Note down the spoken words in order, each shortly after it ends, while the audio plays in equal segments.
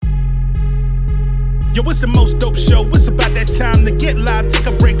Yo, it's the most dope show. It's about that time to get live. Take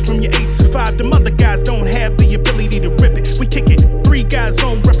a break from your 8 to 5. Them other guys don't have the ability to rip it. We kick it. 3 guys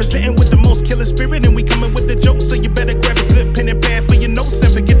on, representing with the most killer spirit. And we coming with the jokes, so you better grab a good pen and pad for your notes.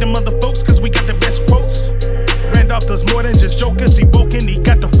 And forget them other folks, cause we got the best quotes. Randolph does more than just jokers. He woke and he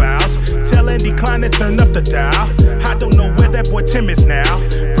got the files. Tell Andy Klein to turn up the dial. I don't know where that boy Tim is now.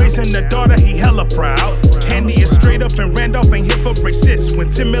 Raising the daughter, he hella proud. Andy is straight up and Randolph ain't here for racist. When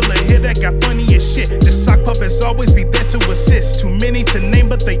Tim Miller hit, that got funny as shit. The sock puppets always be there to assist. Too many to name,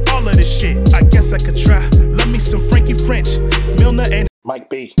 but they all of this shit. I guess I could try. Love me some Frankie French, Milner and Mike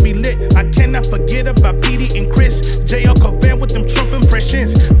B. Be lit. I cannot forget about Petey and Chris. JL Covan with them Trump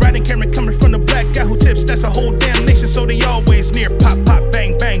impressions. Riding Cameron coming from the black guy who tips. That's a whole damn nation, so they always near. Pop, pop,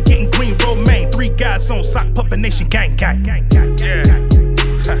 bang, bang. Getting green, romaine. 3 guys on Sock Puppet Nation, gang, gang. Yeah.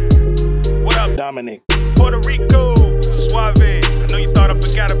 What up, Dominic? Puerto Rico, Suave. I know you thought I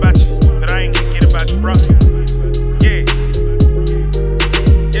forgot about you, but I ain't gonna forget about you, bro. Yeah.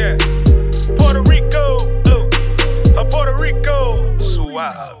 Yeah. Puerto Rico, Puerto Rico,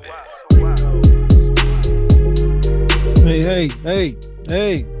 Suave.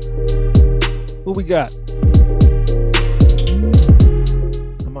 Hey. Who we got?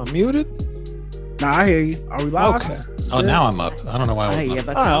 Am I muted? Nah, I hear you. Are we live? Okay. Oh, now I'm up. I don't know why I was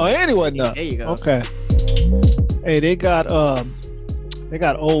up. Oh, anyway, no. There you go. Okay. Hey, they got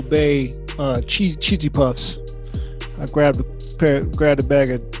Old Bay cheesy puffs. I grabbed a bag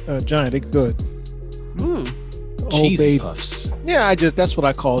of Giant. They're good. Old Cheesy Bay puffs. Yeah, that's what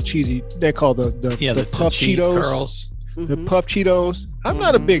I call cheesy. They call the puff cheese Cheetos. Curls. The puff Cheetos. I'm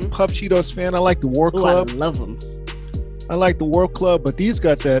not a big puff Cheetos fan. I like the War Club. I love them. I like the War Club, but these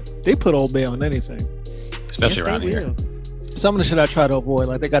got that. They put Old Bay on anything. Especially around here. Some of the shit I try to avoid,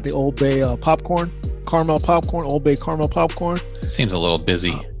 like they got the Old Bay popcorn, caramel popcorn, Old Bay caramel popcorn. It seems a little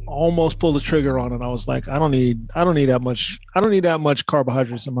busy. Almost pulled the trigger on it. I was like, I don't need that much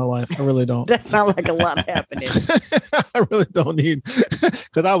carbohydrates in my life. I really don't. That sounds like a lot happening. I really don't need,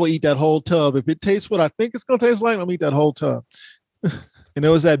 because I will eat that whole tub. If it tastes what I think it's gonna taste like, I'll eat that whole tub. And it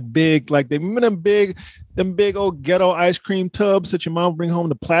was that big, like them big old ghetto ice cream tubs that your mom would bring home,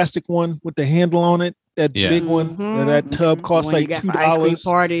 the plastic one with the handle on it. That big one. That tub cost like $2. Ice cream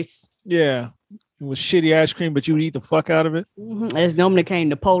parties. Yeah. It was shitty ice cream, but you would eat the fuck out of it. As normally came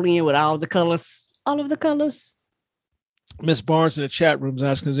Napoleon with all of the colors. Miss Barnes in the chat room is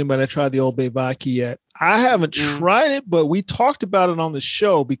asking, has anybody tried the Old Bay vodka yet? I haven't tried it, but we talked about it on the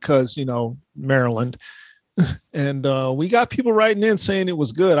show because, Maryland. And we got people writing in saying it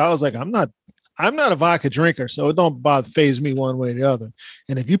was good. I was like, I'm not a vodka drinker, so it don't phase me one way or the other.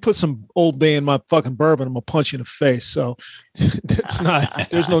 And if you put some Old Bay in my fucking bourbon, I'm gonna punch you in the face. So that's not.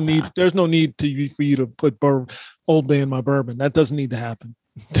 There's no need for you to put Old Bay in my bourbon. That doesn't need to happen.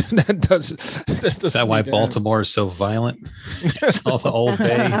 That doesn't. Is that why Baltimore is so violent? It's all the Old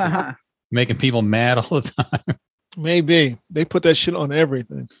Bay making people mad all the time. Maybe they put that shit on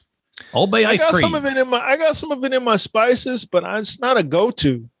everything. Old Bay ice cream. I got some of it in my spices, but it's not a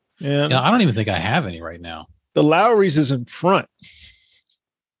go-to. Yeah, I don't even think I have any right now. The Lowry's is in front.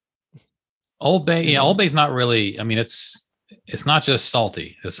 Old Bay, Old Bay's not really. I mean, it's not just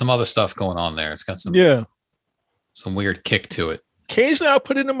salty. There's some other stuff going on there. It's got some weird kick to it. Occasionally, I'll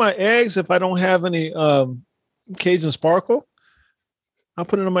put it in my eggs if I don't have any Cajun sparkle. I'll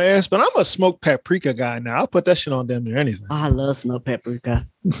put it in my eggs, but I'm a smoked paprika guy now. I'll put that shit on damn near anything. I love smoked paprika.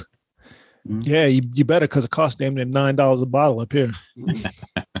 Yeah, you better, because it costs damn near $9 a bottle up here.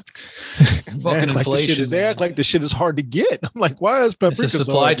 Fucking inflation. They act like the shit is hard to get. I'm like, why is paprika it's a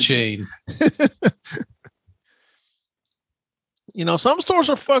supply chain? Some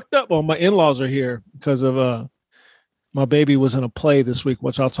stores are fucked up. Well, my in-laws are here because of my baby was in a play this week,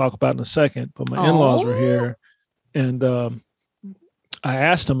 which I'll talk about in a second. But my in-laws were here, and I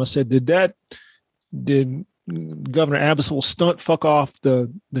asked him. I said, "Did Governor Abbott's little stunt fuck off the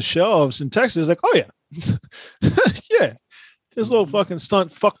shelves in Texas?" He's like, "Oh yeah, yeah." His little fucking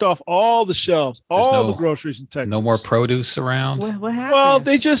stunt fucked off all the shelves, the groceries in Texas. No more produce around. What happened? Well,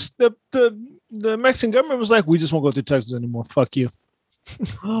 they just the Mexican government was like, "We just won't go to Texas anymore. Fuck you."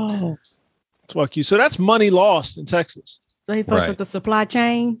 Oh, fuck you. So that's money lost in Texas. So he fucked up the supply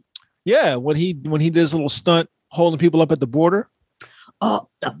chain. Yeah, when he did his little stunt holding people up at the border. Oh,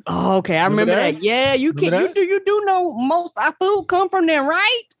 okay. I remember that. Yeah, you do know most our food come from there,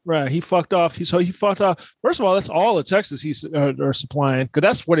 right? Right. He fucked off. He fucked off. First of all, that's all of Texas he's are supplying, because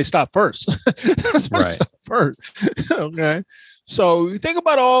that's where they stopped first. That's where they stopped first. Okay. So you think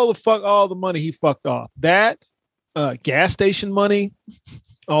about all the money he fucked off. That gas station money,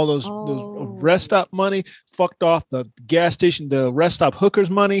 all those rest stop money, fucked off the gas station, the rest stop hookers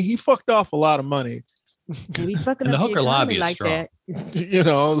money. He fucked off a lot of money And the hooker lobby is like strong. That. You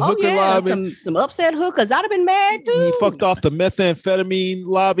know, the hooker lobby. Some upset hookers. I'd have been mad too. He fucked off the methamphetamine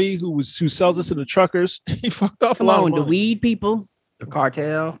lobby who sells us to the truckers. He fucked off a lot of the weed people. The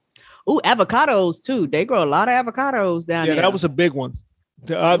cartel. Oh, avocados too. They grow a lot of avocados down there. Yeah, that was a big one.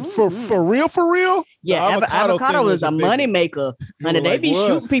 For real. Yeah, avocado is a money maker. And they be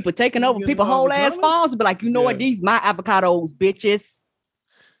shooting people, taking over people whole ass farms. But like, you know what? These my avocados, bitches.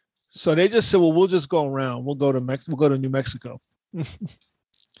 So they just said, well, we'll just go around. We'll go to We'll go to New Mexico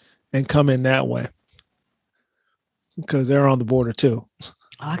and come in that way because they're on the border too. Oh,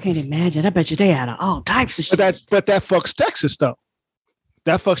 I can't imagine. I bet you they had all types of shit. But that fucks Texas though.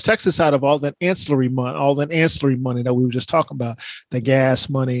 That fucks Texas out of all that ancillary money that we were just talking about. The gas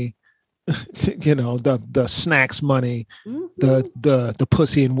money, you know, the snacks money, the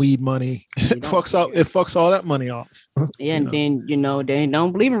pussy and weed money. It fucks all that money off. Yeah, and then they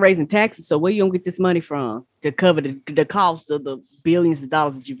don't believe in raising taxes. So where you gonna get this money from to cover the cost of the billions of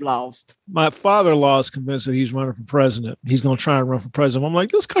dollars that you've lost? My father-in-law is convinced that he's running for president. He's going to try and run for president. I'm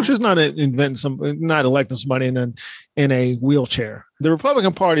like, this country's not not electing somebody in a wheelchair. The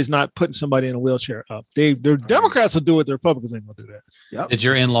Republican Party is not putting somebody in a wheelchair up. Their Democrats will do it. The Republicans ain't going to do that. Yep. Did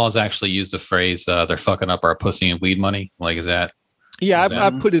your in-laws actually use the phrase, they're fucking up our pussy and weed money? Like, is that? Yeah,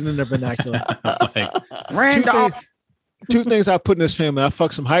 I put it in their vernacular. Randolph. Two things I put in this family. I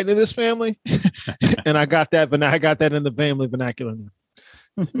fucked some height in this family, and I got that in the family vernacular.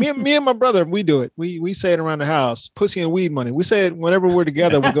 Me and my brother, we do it. We say it around the house. Pussy and weed money. We say it whenever we're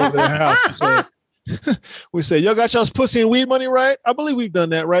together. We go to the house. We say, y'all got y'all's pussy and weed money right? I believe we've done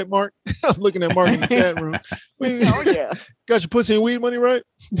that, right, Mark? I'm looking at Mark in the chat room. Got your pussy and weed money right?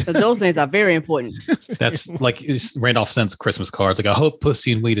 Those things are very important. That's like Randolph sends Christmas cards. Like, I hope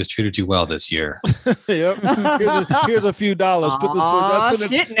pussy and weed has treated you well this year. Yep. Here's a few dollars. Put this.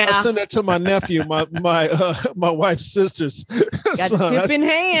 I send that to my nephew, my wife's sisters. Got the tip in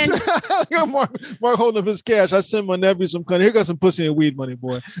hand. Mark holding up his cash. I send my nephew some kind. Here got some pussy and weed money,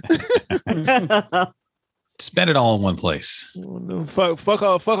 boy. Spend it all in one place. Fuck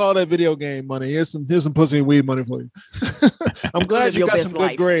all that video game money. Here's some pussy and weed money for you. I'm glad you got some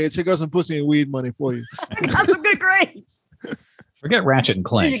good grades. Here goes some pussy and weed money for you. I got some good grades. Forget Ratchet and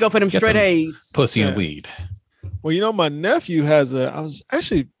Clank. Here you go for them straight A's. Pussy and weed. Well, my nephew I was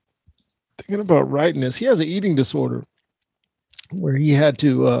actually thinking about writing this. He has an eating disorder where he had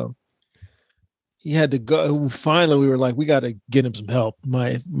to go. Finally, we were like, we got to get him some help.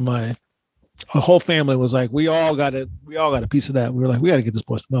 My whole family was like, we all got a piece of that. We were like, we got to get this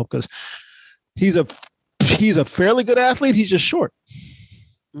boy some help because he's a fairly good athlete. He's just short.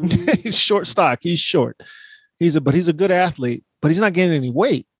 Mm-hmm. He's short stock. He's short. But he's a good athlete, but he's not gaining any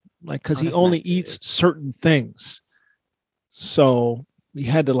weight, like, because he only eats certain things. So we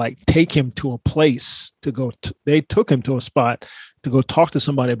had to take him to a place to go. They took him to a spot to go talk to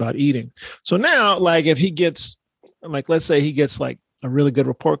somebody about eating. So now, if he gets, let's say he gets a really good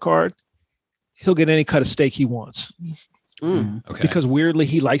report card, he'll get any cut of steak he wants. Okay. Because weirdly,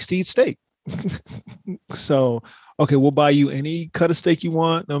 he likes to eat steak. So, okay, we'll buy you any cut of steak you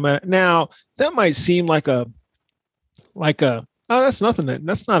want, no matter. Now, that might seem like a that's nothing.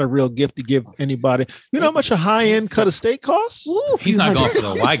 That's not a real gift to give anybody. You know how much a high-end cut of steak costs? Ooh, he's not going for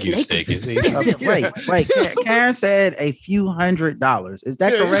the Wagyu steak, is he? Wait. Karen said a few $100s. Is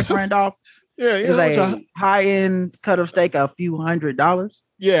that correct, Randolph? Yeah. Is a high-end cut of steak a few $100s?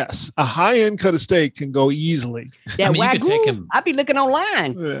 Yes, a high-end cut of steak can go easily. That Wagyu, you could take him. I'd be looking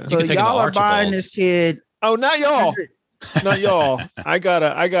online. Yeah. So y'all are buying this kid. Oh, not y'all. Not y'all. I got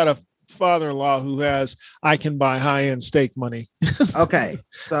a father-in-law who has I can buy high-end steak money. Okay,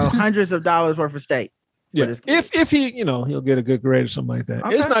 so hundreds of dollars worth of steak. Yeah, if he he'll get a good grade or something like that.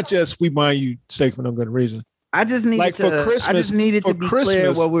 Okay. It's not just we buy you steak for no good reason. I just needed for Christmas. I just needed to be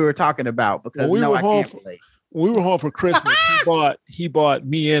clear what we were talking about because when we were home for Christmas, he bought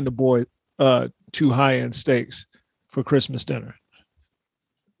me and the boy 2 high-end steaks for Christmas dinner.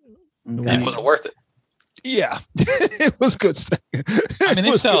 And was it worth it? Yeah, it was good steak. I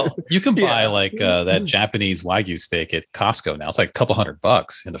mean, you can buy that Japanese Wagyu steak at Costco now. It's like a couple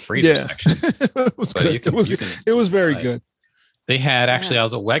 $100 in the freezer section. It was good. It was very good. They had I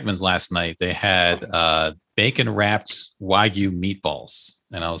was at Wegmans last night. They had bacon wrapped Wagyu meatballs.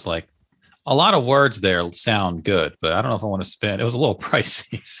 And I was like, a lot of words there sound good, but I don't know if I want to spend. It was a little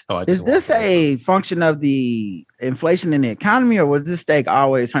pricey. So is this a function of the inflation in the economy, or was this steak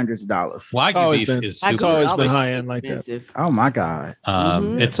always hundreds of dollars? Wagyu beef is super. It's always been high end like that. Oh my God.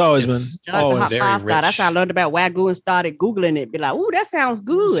 It's always been very rich. That's how I learned about Wagyu and started Googling it. Be like, ooh, that sounds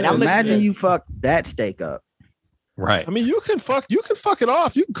good. So imagine you fuck that steak up. Right. I mean, you can fuck it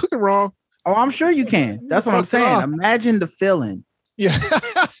off. You can cook it wrong. Oh, I'm sure you can. That's what I'm saying. Imagine the feeling. Yeah.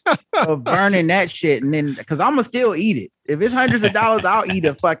 Of burning that shit, and then because I'm gonna still eat it. If it's hundreds of dollars, I'll eat it.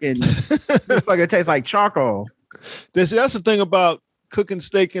 It fucking tastes like charcoal. That's the thing about cooking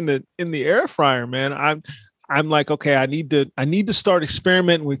steak in the air fryer, man. I'm like, okay, I need to start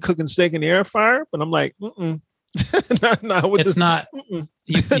experimenting with cooking steak in the air fryer, but I'm like, it's not.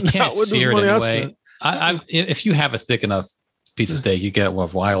 You can't sear it anyway. If you have a thick enough piece of steak, you get a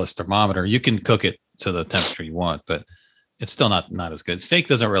wireless thermometer. You can cook it to the temperature you want, but it's still not as good. Steak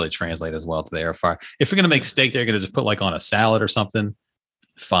doesn't really translate as well to the air fryer. If you're gonna make steak, they're gonna just put like on a salad or something,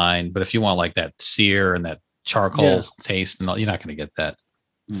 fine. But if you want like that sear and that charcoal taste, and all, you're not gonna get that.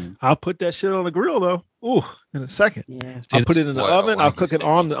 I'll put that shit on the grill though. Ooh, in a second. Yeah. I'll put it in the oven. I'll cook it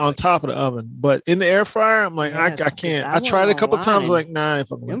on top of the oven. But in the air fryer, I'm like, I can't. I tried it a couple times. Like, nah.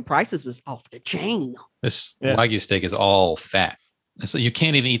 Them prices was off the chain. This Wagyu steak is all fat, so you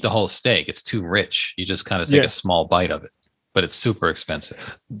can't even eat the whole steak. It's too rich. You just kind of take a small bite of it. But it's super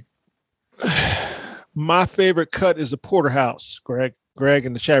expensive. My favorite cut is a porterhouse. Greg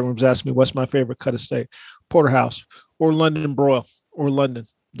in the chat room's asked me what's my favorite cut of steak. Porterhouse or London broil or London.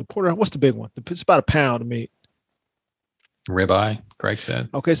 The porterhouse. What's the big one? It's about a pound of meat. Ribeye, Greg said.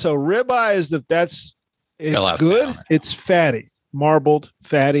 Okay, so ribeye is it's good. It's fatty, marbled,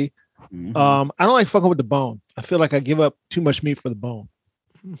 fatty. Mm-hmm. I don't like fucking with the bone. I feel like I give up too much meat for the bone.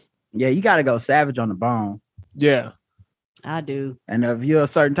 Yeah, you got to go savage on the bone. Yeah. I do. And if you're a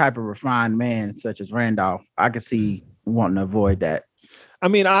certain type of refined man, such as Randolph, I could see wanting to avoid that. I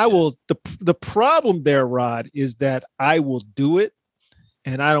mean, I will. The problem there, Rod, is that I will do it,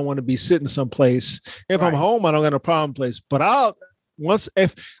 and I don't want to be sitting someplace. If I'm home, I don't got a problem place. But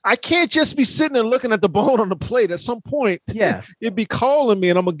if I can't just be sitting and looking at the bone on the plate, at some point, it'd be calling me,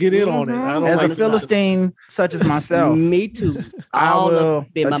 and I'm gonna get in on it. I don't As a Philistine such as myself, me too. I will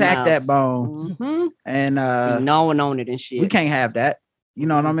attack that bone, and gnawing on it and shit. We can't have that. You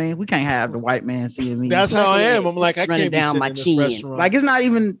know what I mean? We can't have the white man seeing me. That's how I am. I'm like, I can't down be my in this chin. restaurant. Like it's not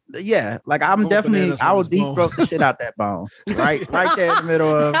even. Yeah, like I will deep throat the shit out that bone. Right there in the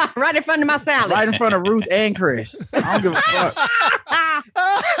middle of. Right in front of my salad. Right in front of Ruth and Chris. I don't give a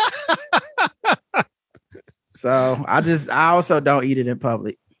fuck. So I also don't eat it in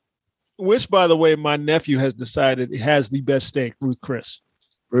public. Which, by the way, my nephew has decided has the best steak, Ruth Chris.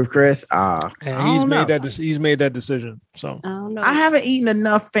 Ruth Chris, and he's made that decision. So I haven't eaten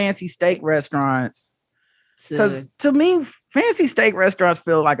enough fancy steak restaurants because to me, fancy steak restaurants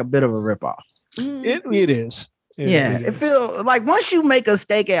feel like a bit of a ripoff. It is. It feels like once you make a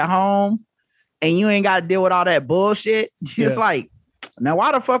steak at home and you ain't got to deal with all that bullshit, it's like, now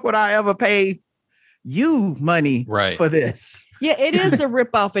why the fuck would I ever pay you money for this? Yeah, it is a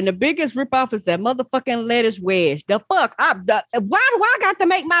ripoff, and the biggest ripoff is that motherfucking lettuce wedge. The fuck? Why do I got to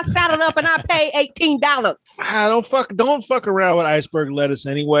make my salad up and I pay $18? I don't fuck around with iceberg lettuce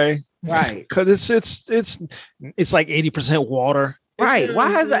anyway, right? Because it's like 80% water, right?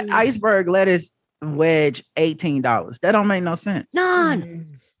 Why has an iceberg lettuce wedge $18? That don't make no sense.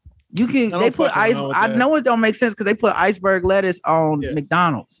 None. You can. They put ice. I know it don't make sense because they put iceberg lettuce on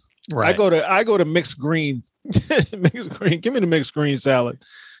McDonald's. Right. I go to mixed green. Mixed green. Give me the mixed green salad.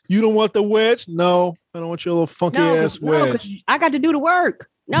 You don't want the wedge? No, I don't want your little funky ass wedge. I got to do the work.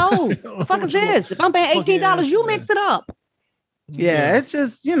 No, the fuck is this? If I'm paying $18, you mix it up. Yeah, it's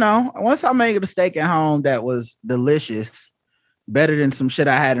just, once I made a steak at home that was delicious, better than some shit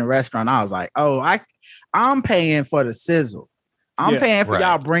I had in a restaurant, I was like, oh, I'm paying for the sizzle. I'm paying for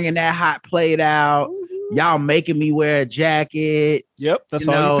y'all bringing that hot plate out. Mm-hmm. Y'all making me wear a jacket. Yep, that's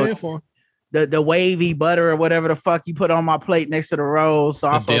all you're paying for. The wavy butter or whatever the fuck you put on my plate next to the rolls.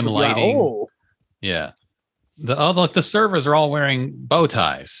 So the dim lighting. Yeah. The servers are all wearing bow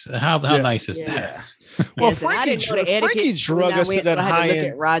ties. How nice is that? Well, Frankie drug us to that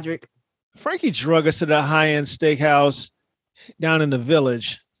high-end. Roderick. Frankie drug us to that high-end steakhouse down in the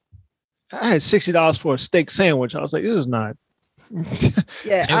Village. I had $60 for a steak sandwich. I was like, this is not. I'm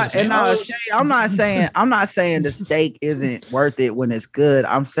not saying the steak isn't worth it when it's good.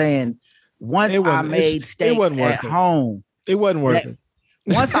 I'm saying once I made steaks at home, it wasn't worth it.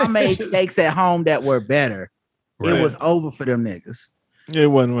 Once I made steaks at home that were better, it was over for them niggas. It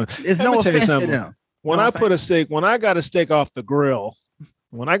wasn't worth it. It's no offense to them. When I got a steak off the grill,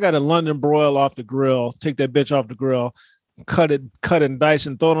 when I got a London broil off the grill, take that bitch off the grill, cut and dice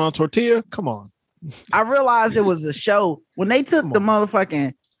and throw it on a tortilla. Come on. I realized it was a show when they took the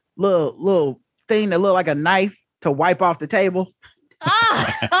motherfucking little thing that looked like a knife to wipe off the table.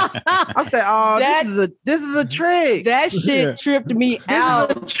 I said, "Oh, this is a trick. That shit tripped me out.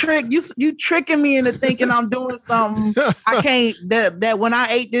 This is a trick. You tricking me into thinking I'm doing something I can't. That when I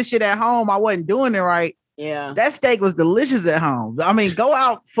ate this shit at home, I wasn't doing it right. Yeah, that steak was delicious at home. I mean, go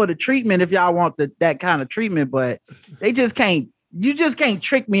out for the treatment if y'all want that kind of treatment, but they just can't. You just can't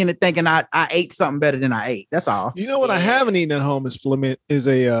trick me into thinking I ate something better than I ate. That's all. You know what I haven't eaten at home is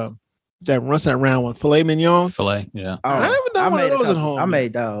that round one, filet mignon. Filet, yeah. I haven't done one of those at home. I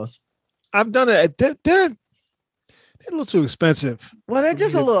made those. I've done it. They're a little too expensive. Well, they're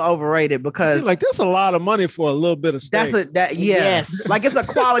just a little overrated because like that's a lot of money for a little bit of steak. Yes. Like it's a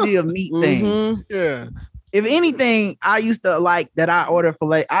quality of meat thing. Mm-hmm. Yeah. If anything, I used to like that. I order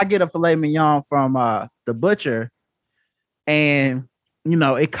filet. I get a filet mignon from the butcher, and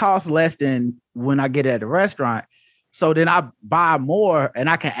it costs less than when I get it at the restaurant. So then I buy more, and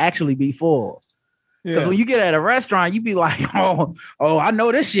I can actually be full. Because when you get at a restaurant, you be like, oh, I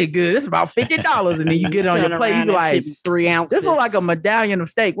know this shit good. It's about $50, and then you get it on your plate. You be like, 3 ounces. This is like a medallion of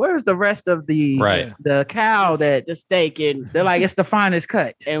steak. Where's the rest of the cow that the steak? And they're like, it's the finest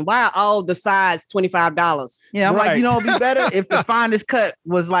cut. And why all the sides $25? Yeah, I'm like, it'd be better if the finest cut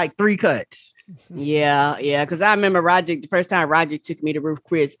was like 3 cuts. Yeah. Because I remember the first time Roger took me to Ruth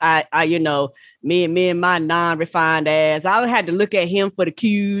Chris, I me and my non-refined ass, I had to look at him for the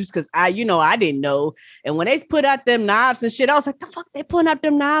cues because I didn't know. And when they put out them knives and shit, I was like, the fuck they putting out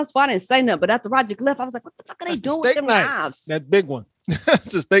them knives? Well, I didn't say nothing. But after Roger left, I was like, what the fuck are they doing with them knives? That big one.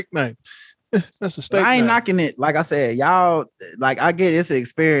 That's a steak knife. That's a steak knife. I ain't knocking it. Like I said, y'all, like I get it's an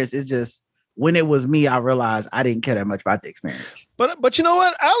experience. It's just when it was me, I realized I didn't care that much about the experience. But you know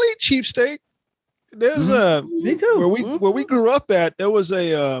what? I'll eat cheap steak. There's me too. Where we grew up at, there was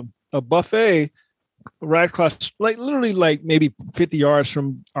a buffet right across, like literally like maybe 50 yards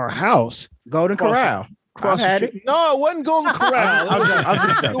from our house. Golden Corral. No, it wasn't Golden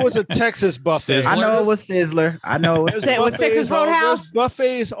Corral. It was a Texas buffet. Sizzler. I know it was Sizzler. I know it was Texas Roadhouse.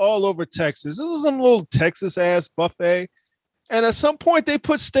 Buffets all over Texas. It was some little Texas ass buffet. And at some point they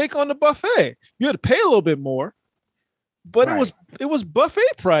put steak on the buffet. You had to pay a little bit more. But it was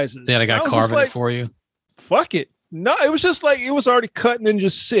buffet prices. They had a guy carving it for you. Fuck it. No, it was just like it was already cut and then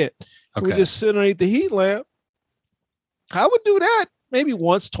just sit. Okay. We just sit underneath the heat lamp. I would do that maybe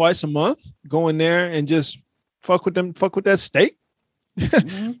once, twice a month. Go in there and just fuck with that steak.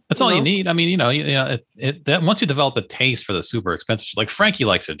 That's all you need. I mean, that once you develop a taste for the super expensive, like Frankie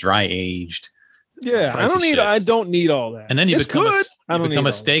likes a dry aged. Yeah, I don't need all that. And then you become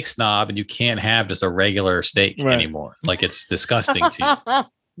a steak steak snob, and you can't have just a regular steak anymore. Like it's disgusting to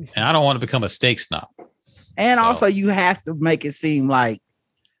you. And I don't want to become a steak snob. And also, you have to make it seem like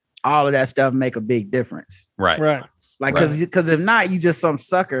all of that stuff make a big difference. Right. Like because if not, you just some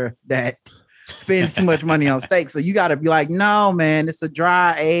sucker that spends too much money on steak. So you got to be like, no, man, it's a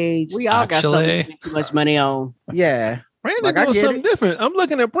dry age. We all got something to spend too much money on. Yeah. Brandon doing something different. I'm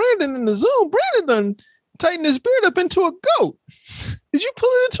looking at Brandon in the Zoom. Brandon done tightened his beard up into a goat. Did you pull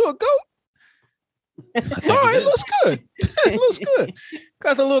it into a goat? All right, it looks good. It looks good.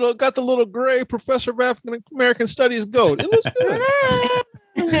 Got the little gray Professor of African American Studies goat. It looks good.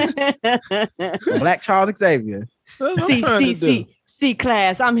 Black Charles Xavier. See,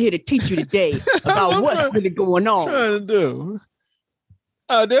 class. I'm here to teach you today about what's really going on. Trying to do.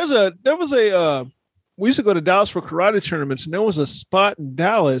 We used to go to Dallas for karate tournaments, and there was a spot in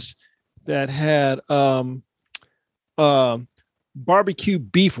Dallas that had barbecue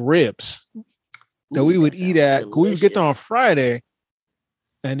beef ribs that we would eat at. Delicious. We would get there on Friday,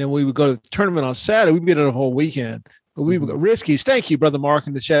 and then we would go to the tournament on Saturday. We'd be there the whole weekend. But we would go Riskies. Thank you, Brother Mark,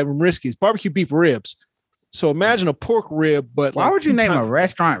 in the chat room. Riskies, barbecue beef ribs. So imagine a pork rib, but why would you name a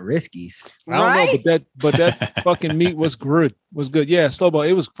restaurant Riskies? I don't know, but that fucking meat was good. Yeah, Slowbo,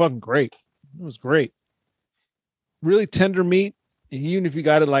 it was fucking great. It was great. Really tender meat, even if you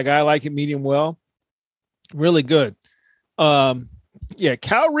got it like I like it medium well. Really good. Yeah,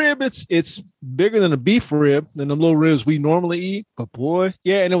 cow rib, it's bigger than a beef rib, than the little ribs we normally eat. But boy,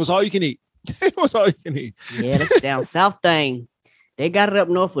 yeah, and it was all you can eat. It was all you can eat. Yeah, that's a down south thing. They got it up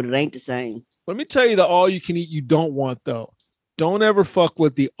north, but it ain't the same. Let me tell you the all you can eat you don't want though. Don't ever fuck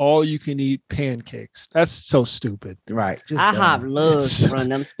with the all you can eat pancakes. That's so stupid. Right. IHOP loves to run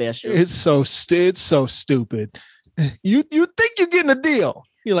them specials. It's so stupid. You think you're getting a deal.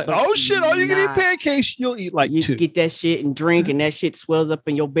 You're like, oh shit, all you can eat pancakes, you'll eat like you 2. Get that shit and drink, and that shit swells up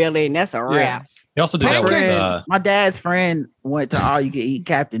in your belly, and that's a wrap. Yeah. You also do that with my dad's friend went to all you can eat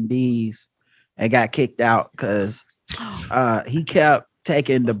Captain D's and got kicked out because he kept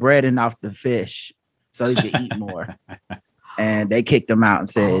taking the breading off the fish so he could eat more. and they kicked him out and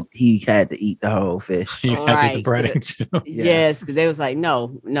said he had to eat the whole fish. You had to eat the breading too. Yes, because they was like,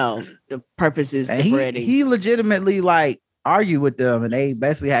 no, the purpose is And the breading. he legitimately like argued with them, and they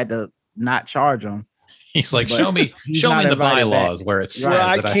basically had to not charge him. He's like, But show me he's in not the invited bylaws back. where it says Well,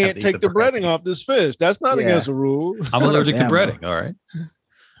 I that can't have to take eat the breading off this fish. That's not Yeah. against the rule. I'm allergic to Damn. breading. All right.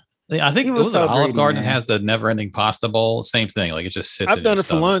 I think He it was was so Olive greedy, Garden man. has the never-ending pasta bowl. Same thing. Like it just sits. I've in done your it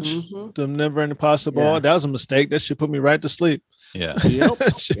for stomach. lunch. Mhm. The never ending pasta ball. Yeah. That was a mistake. That should put me right to sleep. Yeah.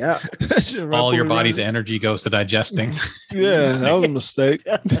 Yep. Shit- Yeah. that shit right All put your me body's right- energy goes to digesting. Yeah, that was a mistake.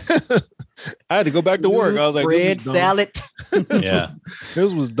 I had to go back to work. I was like, bread, this was dumb. salad. Yeah.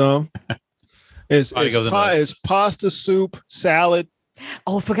 This was dumb. It's Body goes in the- it's pasta, soup, salad,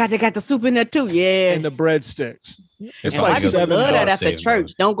 Oh, forgot they got the soup in there too. Yeah. and the breadsticks. It's Body like goes in the love that dollar after saving church.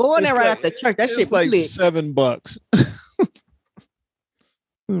 mode. Don't go in there It's right like- after church. That It's shit like lit. $7.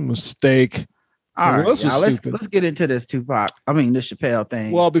 Mistake. All right, what's so y'all, stupid? let's get into this this Chappelle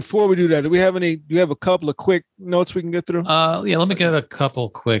thing. Well, before we do that, do you have a couple of quick notes we can get through? Yeah, let me get a couple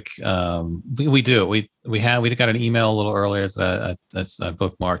quick. We do. We got an email a little earlier that's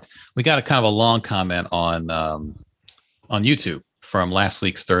bookmarked. We got a kind of a long comment on YouTube from last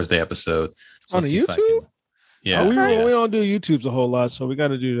week's Thursday episode. So On let's see if I YouTube? can- Yeah, Oh, we yeah. don't do YouTubes a whole lot, so we got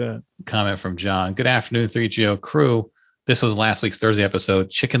to do that. Comment from John. Good afternoon, 3GO crew. This was last week's Thursday episode.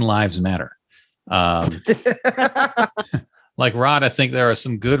 Chicken lives matter. Like Rod, I think there are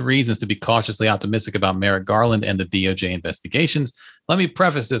some good reasons to be cautiously optimistic about Merrick Garland and the DOJ investigations. Let me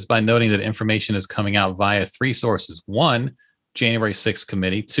preface this by noting that information is coming out via 3 sources. 1, January 6th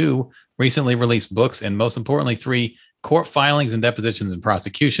committee. 2, recently released books. And most importantly, 3, court filings and depositions and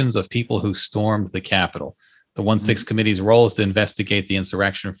prosecutions of people who stormed the Capitol. The 1-6 committee's role is to investigate the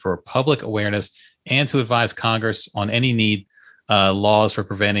insurrection for public awareness and to advise Congress on any need laws for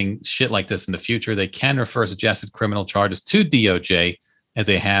preventing shit like this in the future. They can refer suggested criminal charges to DOJ, as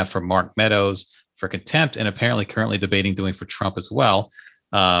they have for Mark Meadows for contempt, and apparently currently debating doing for Trump as well.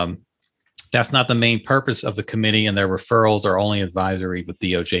 That's not the main purpose of the committee, and their referrals are only advisory, with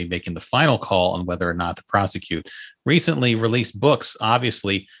DOJ making the final call on whether or not to prosecute. Recently released books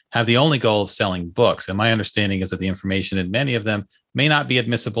obviously have the only goal of selling books, and my understanding is that the information in many of them may not be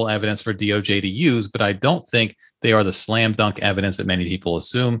admissible evidence for DOJ to use, but I don't think they are the slam dunk evidence that many people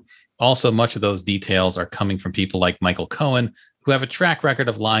assume. Also, much of those details are coming from people like Michael Cohen, who have a track record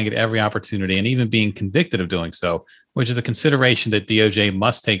of lying at every opportunity and even being convicted of doing so, which is a consideration that DOJ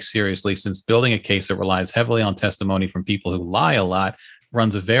must take seriously, since building a case that relies heavily on testimony from people who lie a lot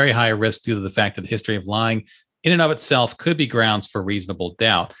runs a very high risk due to the fact that the history of lying in and of itself could be grounds for reasonable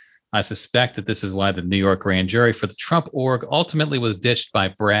doubt. I suspect that this is why the New York grand jury for the Trump org ultimately was ditched by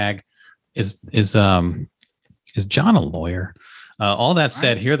Bragg. Is John a lawyer? All that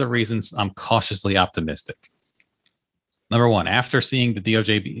said, here are the reasons I'm cautiously optimistic. Number 1, after seeing the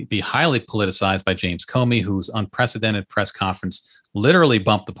DOJ be highly politicized by James Comey, whose unprecedented press conference literally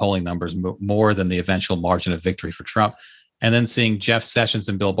bumped the polling numbers more than the eventual margin of victory for Trump, and then seeing Jeff Sessions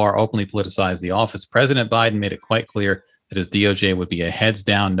and Bill Barr openly politicize the office, President Biden made it quite clear that his DOJ would be a heads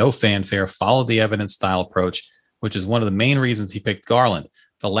down, no fanfare, follow the evidence style approach, which is one of the main reasons he picked Garland.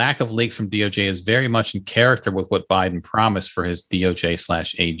 The lack of leaks from DOJ is very much in character with what Biden promised for his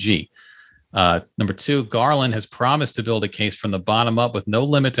DOJ/AG. Number 2, Garland has promised to build a case from the bottom up with no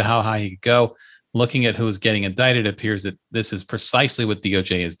limit to how high he could go. Looking at who is getting indicted, it appears that this is precisely what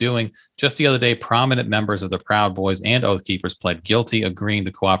DOJ is doing. Just the other day, prominent members of the Proud Boys and Oath Keepers pled guilty, agreeing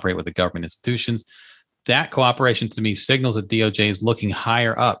to cooperate with the government institutions. That cooperation to me signals that DOJ is looking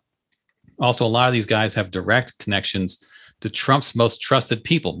higher up. Also, a lot of these guys have direct connections to Trump's most trusted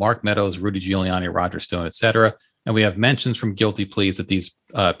people, Mark Meadows, Rudy Giuliani, Roger Stone, etc. And we have mentions from guilty pleas that these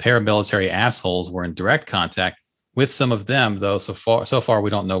paramilitary assholes were in direct contact with some of them, though so far we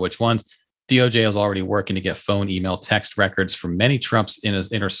don't know which ones. DOJ is already working to get phone, email, text records from many Trumps in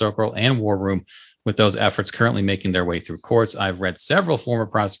his inner circle and war room, with those efforts currently making their way through courts. I've read several former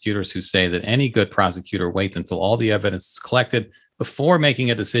prosecutors who say that any good prosecutor waits until all the evidence is collected before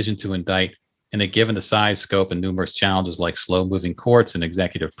making a decision to indict. And given the size, scope, and numerous challenges like slow-moving courts and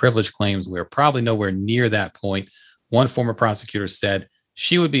executive privilege claims, we are probably nowhere near that point. One former prosecutor said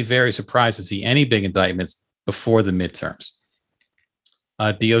she would be very surprised to see any big indictments before the midterms.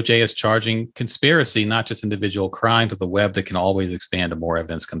 DOJ is charging conspiracy, not just individual crimes, with a web that can always expand as more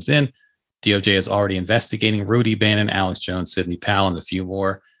evidence comes in. DOJ is already investigating Rudy Bannon, Alex Jones, Sidney Powell, and a few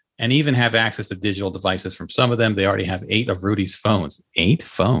more, and even have access to digital devices from some of them. They already have 8 of Rudy's phones. 8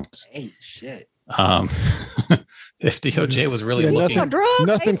 phones. 8 shit. If DOJ was really Yeah, looking, Drugs,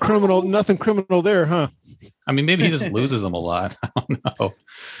 Nothing hey, criminal there, huh? I mean, maybe he just loses them a lot. I don't know.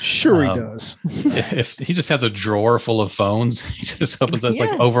 Sure, he does. If he just has a drawer full of phones, he just opens it, it's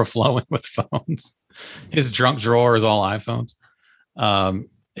like overflowing with phones. His drunk drawer is all iPhones.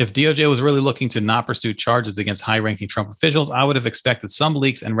 If DOJ was really looking to not pursue charges against high-ranking Trump officials, I would have expected some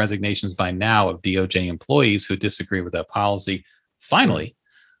leaks and resignations by now of DOJ employees who disagree with that policy. Finally,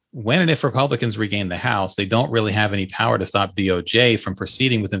 when and if Republicans regain the House, they don't really have any power to stop DOJ from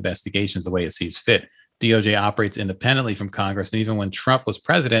proceeding with investigations the way it sees fit. DOJ operates independently from Congress, and even when Trump was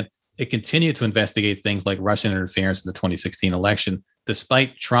president, it continued to investigate things like Russian interference in the 2016 election.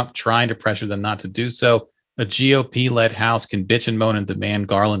 Despite Trump trying to pressure them not to do so, a GOP-led House can bitch and moan and demand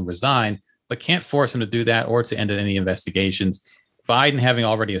Garland resign, but can't force him to do that or to end any investigations. Biden, having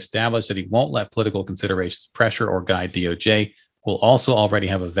already established that he won't let political considerations pressure or guide DOJ, will also already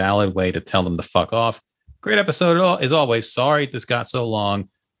have a valid way to tell them to fuck off. Great episode as always. Sorry this got so long.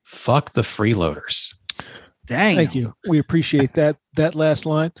 Fuck the freeloaders. Dang. Thank you. We appreciate that last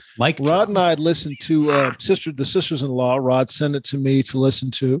line. Mike Rod and I had listened to the sisters-in-law. Rod sent it to me to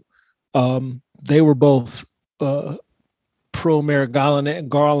listen to. They were both pro Merrick Garland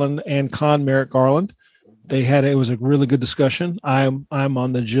and con Merrick Garland. It was a really good discussion. I'm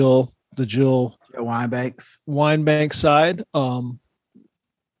on the Jill Wine-Banks side.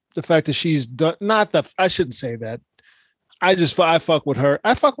 The fact that she's done I shouldn't say that. I fuck with her.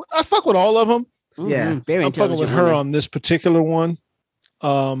 I fuck with all of them. Yeah, very I'm fucking with her on this particular one.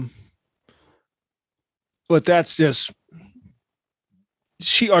 But that's just,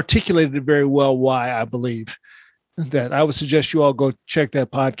 she articulated it very well why I believe that. I would suggest you all go check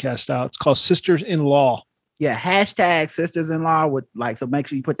that podcast out. It's called Sisters-in-Law. Yeah, hashtag sisters-in-law with so make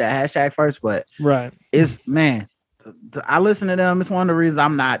sure you put that hashtag first. But right, it's I listen to them. It's one of the reasons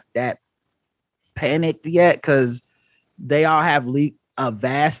I'm not that panicked yet, because they all have a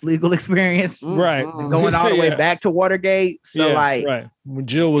vast legal experience, right, going all the way back to Watergate. So right, when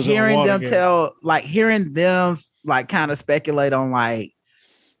Jill was hearing them kind of speculate on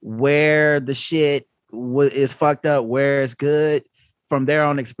where the shit is fucked up, where it's good from their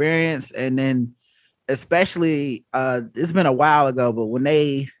own experience, and then especially it's been a while ago, but when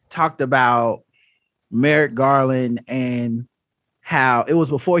they talked about Merrick Garland and how it was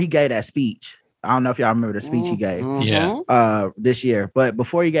before he gave that speech. I don't know if y'all remember the speech he gave this year, but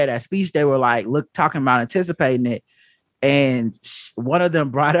before he gave that speech, they were talking about anticipating it. And one of them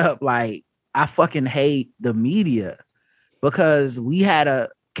brought up I fucking hate the media, because we had a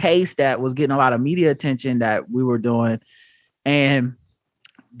case that was getting a lot of media attention that we were doing, and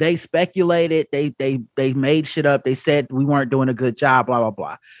they speculated, they made shit up. They said we weren't doing a good job, blah, blah,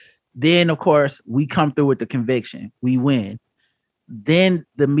 blah. Then, of course, we come through with the conviction. We win. Then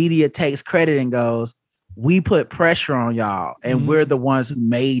the media takes credit and goes, we put pressure on y'all, and we're the ones who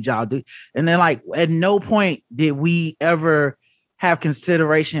made y'all do. And then at no point did we ever have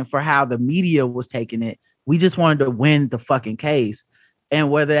consideration for how the media was taking it. We just wanted to win the fucking case. And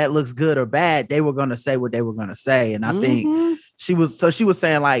whether that looks good or bad, they were going to say what they were going to say. And I think she was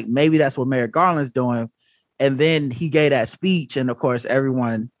saying maybe that's what Merrick Garland's doing. And then he gave that speech. And of course,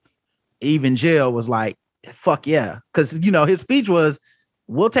 everyone, even Jill, was like, fuck yeah. Because, his speech was,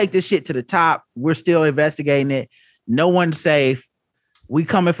 we'll take this shit to the top. We're still investigating it. No one's safe. We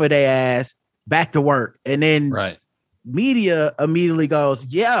coming for their ass. Back to work. And then media immediately goes,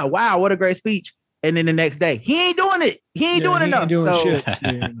 yeah, wow, what a great speech. And then the next day, he ain't doing it. He ain't doing enough. Shit.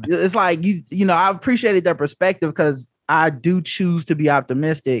 It's I appreciated their perspective, because I do choose to be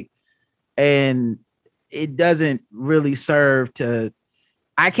optimistic, and it doesn't really serve to,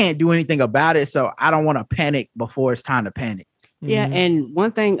 I can't do anything about it. So I don't want to panic before it's time to panic. Yeah. And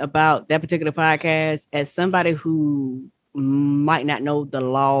one thing about that particular podcast, as somebody who might not know the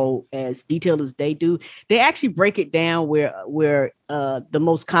law as detailed as they do, they actually break it down where the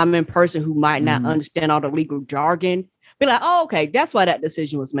most common person who might not understand all the legal jargon be like, oh, okay, that's why that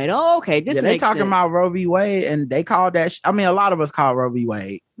decision was made. Oh, okay, this they makes talking sense. about Roe v. Wade, and they called that. A lot of us call Roe v.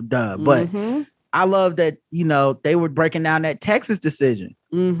 Wade, but I love that they were breaking down that Texas decision,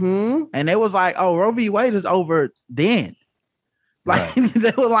 and they was like, oh, Roe v. Wade is over then.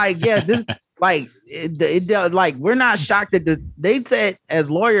 They were like, yeah, this. We're not shocked that they said, as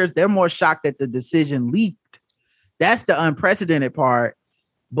lawyers, they're more shocked that the decision leaked. That's the unprecedented part.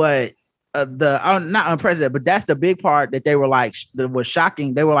 But not unprecedented, but that's the big part that they were that was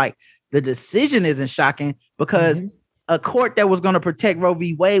shocking. They were like, the decision isn't shocking, because a court that was going to protect Roe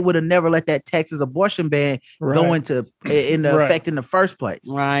v. Wade would have never let that Texas abortion ban go into effect in the first place.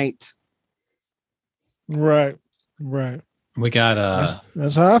 Right. We got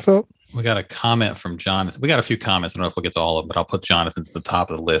that's how I felt. We got a comment from Jonathan. We got a few comments. I don't know if we'll get to all of them, but I'll put Jonathan's at the top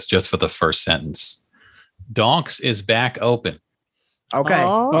of the list just for the first sentence. Donks is back open. Okay.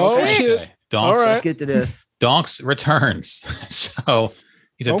 Oh, okay. shit. Okay. Donks, All right. Let's get to this. Donks returns. So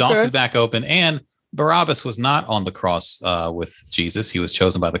he said Donks Okay. is back open, and Barabbas was not on the cross with Jesus. He was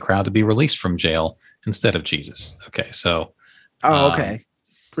chosen by the crowd to be released from jail instead of Jesus. Okay, so Oh, okay.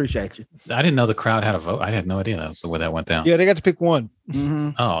 Appreciate you. I didn't know the crowd had a vote. I had no idea that was the way that went down. Yeah, they got to pick one.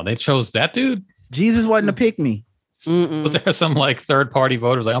 Mhm. Oh, they chose that dude. Jesus wasn't a pick me. Mm-mm. Was there some like third party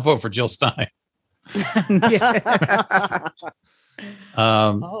voters like I'm voting for Jill Stein? Yeah.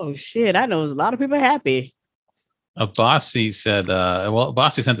 Oh shit! I know a lot of people happy. Abbasi said,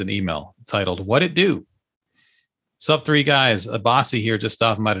 Abbasi sent an email titled "What It Do." Sup, three guys. Abbasi here, just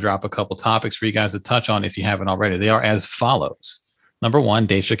stopping by to drop a couple topics for you guys to touch on if you haven't already. They are as follows. Number one,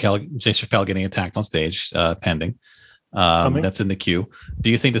 Dave Chappelle getting attacked on stage, pending. That's in the queue.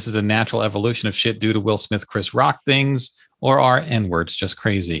 Do you think this is a natural evolution of shit due to Will Smith, Chris Rock things, or are N-words just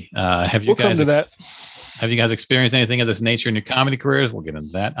crazy? Have you We'll guys come to that. Have you guys experienced anything of this nature in your comedy careers? We'll get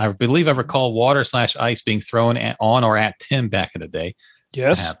into that. I believe I recall water/ice being thrown on or at Tim back in the day. That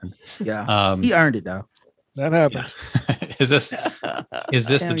Yes, happened. Yeah. He earned it though. that happened. Is this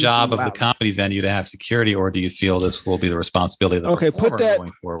the Damn, job you of the wow. comedy venue to have security, or do you feel this will be the responsibility of the Okay, put performer that-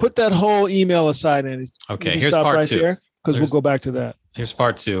 going forward? Put that whole email aside, Andy. Okay, You here's stop part right two. there because we'll There's- go back to that. Here's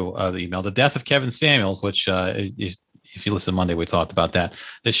part two of the email. The death of Kevin Samuels, which if you listen Monday, we talked about that.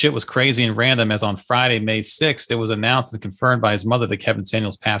 This shit was crazy and random, as on Friday, May 6th, it was announced and confirmed by his mother that Kevin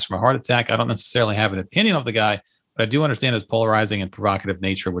Samuels passed from a heart attack. I don't necessarily have an opinion of the guy, but I do understand his polarizing and provocative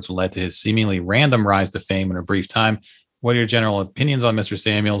nature, which led to his seemingly random rise to fame in a brief time. What are your general opinions on Mr.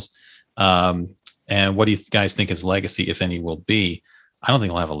 Samuels? And what do you guys think his legacy, if any, will be? I don't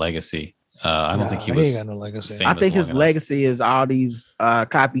think he'll have a legacy. I don't think he was. ain't got no legacy. famous I think his long enough. legacy legacy is all these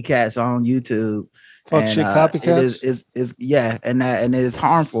copycats on YouTube. Fuck And, shit, it copycats. is yeah, and it's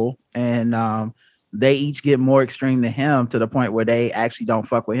harmful. And they each get more extreme than him to the point where they actually don't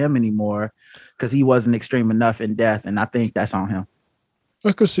fuck with him anymore because he wasn't extreme enough in death. And I think that's on him.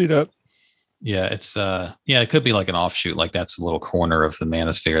 I could see that. Yeah, it's it could be like an offshoot, like that's a little corner of the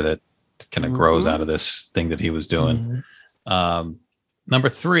manosphere that kind of grows out of this thing that he was doing. Mhm. Number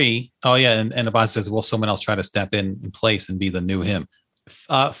three, oh yeah, and the boss says, will someone else try to step in place and be the new him?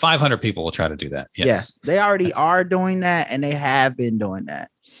 500 people will try to do that. Yes. Yeah, they already That's- are doing that, and they have been doing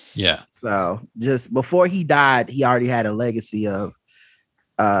that. Yeah. So just before he died, he already had a legacy of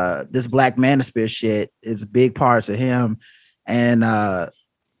this Black Manosphere shit. It's big parts of him, and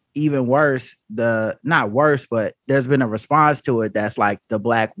even worse, not worse, but there's been a response to it that's like the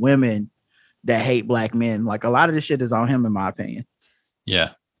Black women that hate Black men. Like a lot of this shit is on him, in my opinion. Yeah.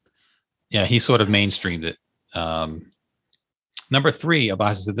 Yeah. He sort of mainstreamed it. Number three,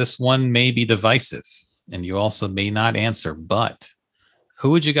 Abbas said, this one may be divisive and you also may not answer, but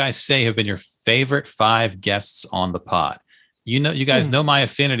who would you guys say have been your favorite 5 guests on the pod? You guys know my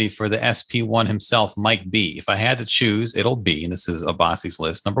affinity for the SP1 himself, Mike B. If I had to choose, it'll be, and this is Abbasi's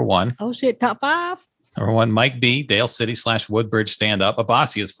list. Number 1. Oh shit! Top 5. Number 1, Mike B, Dale City / Woodbridge stand up.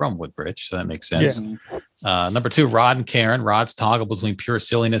 Abbasi is from Woodbridge, so that makes sense. Number 2, Rod and Karen. Rod's toggle between pure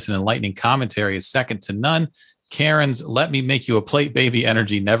silliness and enlightening commentary is second to none. Karen's "let me make you a plate, baby"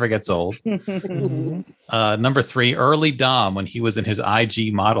 energy never gets old. Number 3, early Dom when he was in his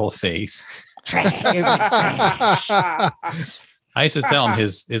IG model phase. I used to tell him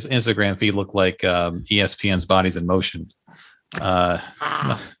his Instagram feed looked like ESPN's Bodies in Motion.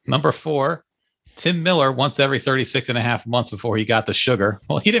 Number 4, Tim Miller once every 36 and a half months before he got the sugar.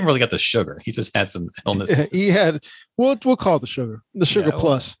 Well, he didn't really get the sugar. He just had some illness. He had, we'll call it the sugar Yeah,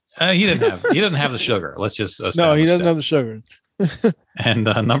 plus. He doesn't have the sugar. Let's just No, he establish doesn't that. have the sugar. And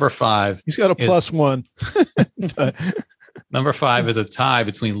number 5, He's got a is- +1. number 5 is a tie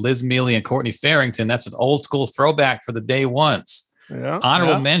between Liz Mealy and Courtney Farrington. That's an old school throwback for the day ones. Yeah,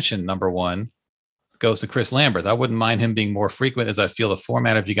 Honorable yeah. mention number 1 goes to Chris Lambert. I wouldn't mind him being more frequent, as I feel the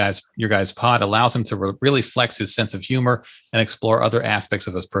format of your guys' pod allows him to really flex his sense of humor and explore other aspects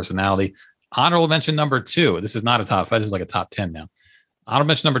of his personality. Honorable mention number 2. This is not a top 5. This is like a top 10 now. Honorable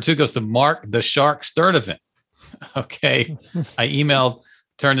mention number 2 goes to Mark the Shark Sturdivant. Okay. I emailed,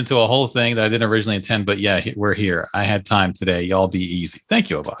 turned into a whole thing that I didn't originally intend, but yeah, we're here. I had time today. Y'all be easy. Thank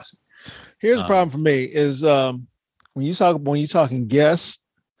you, Abbas. Here's the problem for me is when you're talking guests,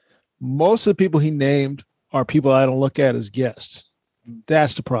 most of the people he named are people I don't look at as guests.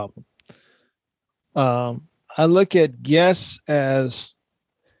 That's the problem. I look at guests as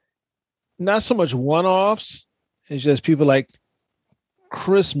not so much one-offs. It's just people like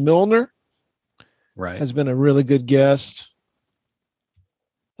Chris Milner Right. has been a really good guest.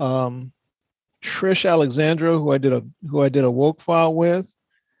 Trish Alexandra, who I did a woke file with,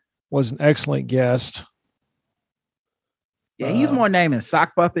 was an excellent guest. Yeah, he's more naming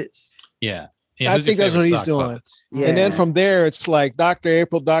sock puppets. Yeah. I think that's what he's doing. Yeah. And then from there, it's like Dr.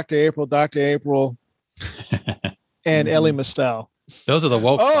 April, and Ellie Mistel. Those are the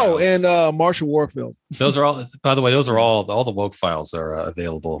woke. Oh, files. and Marshall Warfield. Those are all. By the way, those are all the woke files are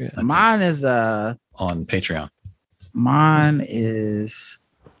available. Yeah. Mine is on Patreon. Mine is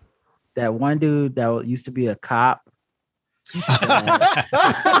that one dude that used to be a cop.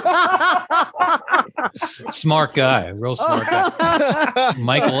 Smart guy, real smart guy.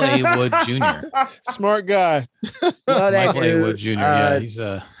 Michael A. Wood Jr. Smart guy. Michael A. Wood Jr. Yeah, he's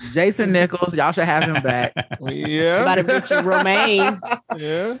Jason Nichols. Y'all should have him back. Yeah. About to mention Romaine.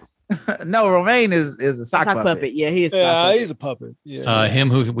 Yeah. No, Romaine is a sock puppet. Yeah, he is. Yeah, he's a puppet. Yeah. him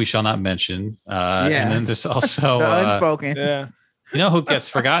who we shall not mention. And then there's also The unspoken. Yeah. you know who gets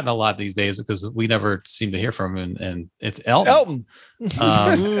forgotten a lot these days because we never seem to hear from him, and it's Elton.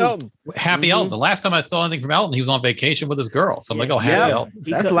 Elton. Happy Elton. The last time I saw anything from Elton, he was on vacation with his girl. So I'm like, oh, happy Yeah. Elton.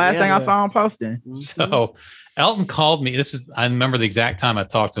 That's the last thing I saw him posting. So Elton called me. I remember the exact time I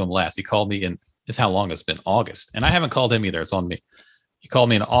talked to him last. He called me in, this is how long it's been, August. And I haven't called him either. It's on me. He called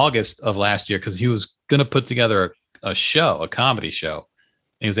me in August of last year because he was going to put together a show, a comedy show.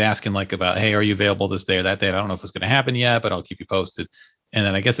 And he was asking like about, hey, are you available this day or that day? I don't know if it's going to happen yet, but I'll keep you posted. And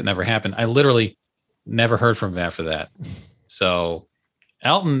then I guess it never happened. I literally never heard from him after that. So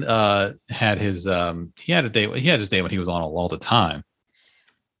Elton had his he had his day when he was on all the time.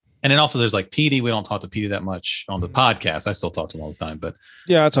 And then also there's like Petey. We don't talk to Petey that much on the podcast. I still talk to him all the time, but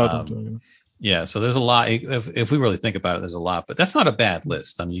Yeah, I talked to him. yeah, so there's a lot. If we really think about it, there's a lot, but that's not a bad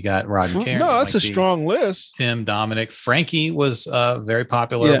list. I mean, you got Rod and Karen. No, that's Mike a D, strong list. Tim, Dominic, Frankie was very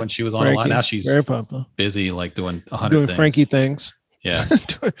popular when she was on a lot. Now she's very popular. busy, like doing 100 Doing things. Frankie things. Yeah,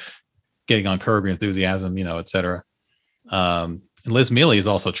 getting on Curb Your Enthusiasm, etc. And Liz Mealy is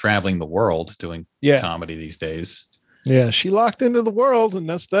also traveling the world doing comedy these days. Yeah, she locked into the world, and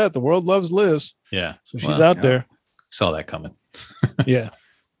that's that. The world loves Liz. Yeah, So she's out there. Saw that coming. Yeah.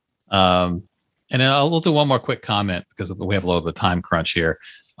 And then we'll do one more quick comment because we have a little bit of time crunch here.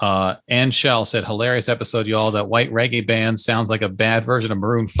 Ann Shell said, hilarious episode, y'all. That white reggae band sounds like a bad version of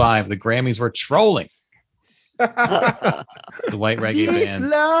Maroon 5. The Grammys were trolling. The white reggae This band.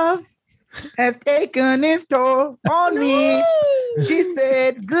 love has taken its toll on me. She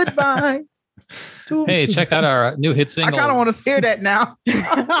said goodbye. Hey, check out our new hit I single. kind of want to hear that now.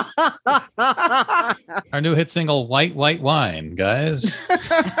 Our new hit single, White White Wine, guys.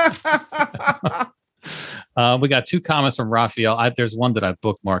 We got 2 comments from Raphael. There's one that I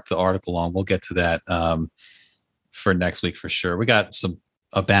bookmarked the article on. We'll get to that for next week for sure. We got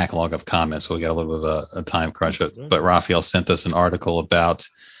a backlog of comments, so we got a little bit of a time crunch. But Raphael sent us an article about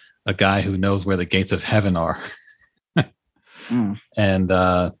a guy who knows where the gates of heaven are. And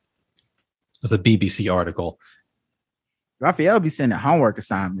it's a BBC article. Raphael be sending homework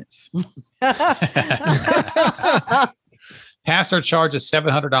assignments. Pastor charges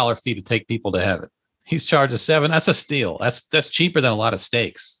 $700 fee to take people to heaven. He's charged $7. That's a steal. That's cheaper than a lot of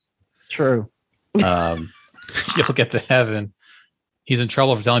steaks. True. You'll get to heaven. He's in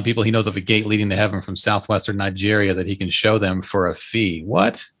trouble for telling people he knows of a gate leading to heaven from southwestern Nigeria that he can show them for a fee.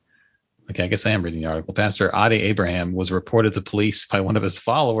 What? Okay, I guess I am reading the article. Pastor Ade Abraham was reported to police by one of his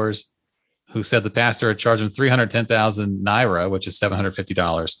followers who said the pastor had charged him 310,000 naira, which is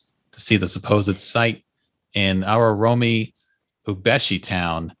 $750, to see the supposed site in our Romi Ubeshi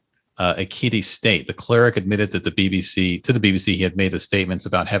town, Ekiti State. The cleric admitted that to the BBC he had made the statements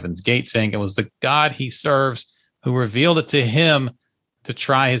about Heaven's Gate, saying it was the God he serves who revealed it to him to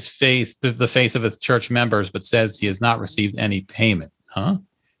try his faith, the faith of his church members, but says he has not received any payment. Huh?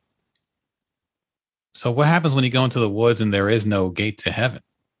 So what happens when you go into the woods and there is no gate to heaven?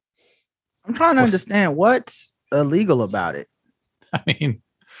 I'm trying to understand what's illegal about it. I mean,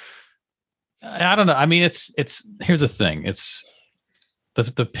 I don't know. I mean, it's here's the thing. It's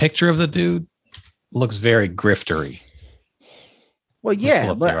the picture of the dude looks very griftery. Well,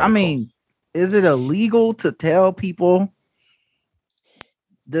 yeah, but I mean, is it illegal to tell people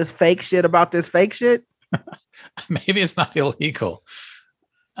this fake shit about this fake shit? Maybe it's not illegal.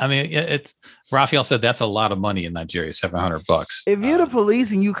 I mean, it's Raphael said that's a lot of money in Nigeria, $700. If you're the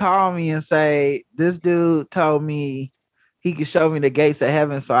police and you call me and say, this dude told me he could show me the gates of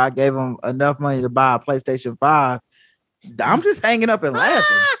heaven, so I gave him enough money to buy a PlayStation 5, I'm just hanging up and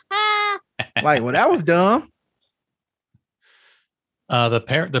laughing. Like, well, that was dumb.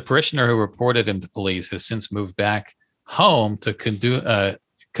 The parishioner who reported him to police has since moved back home to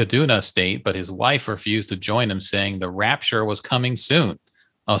Kaduna State, but his wife refused to join him, saying the rapture was coming soon.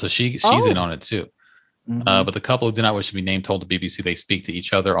 Oh, so she's in on it too. Mm-hmm. But the couple who do not wish to be named told the BBC they speak to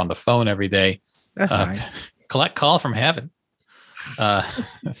each other on the phone every day. That's nice. Collect call from heaven.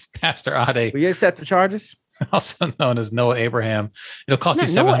 Pastor Ade, Will you accept the charges? also known as Noah Abraham. It'll cost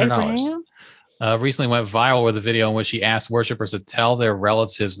you Noah $700. Abraham? Recently went viral with a video in which he asked worshipers to tell their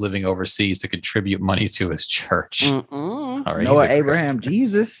relatives living overseas to contribute money to his church. Mm-mm. All right, Noah he's a Abraham, grifter.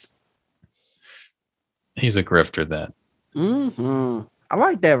 Jesus. He's a grifter then. Mhm. I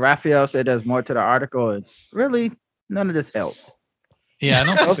like that Raphael said there's more to the article. And really, none of this helped. Yeah, I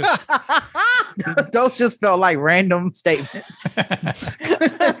don't think this. Those just felt like random statements.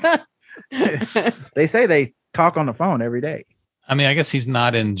 They say they talk on the phone every day. I mean, I guess he's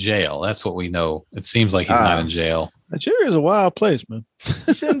not in jail. That's what we know. It seems like he's not in jail. Nigeria is a wild place, man.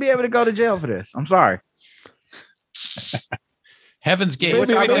 You shouldn't be able to go to jail for this. I'm sorry. Heaven's Gate. Maybe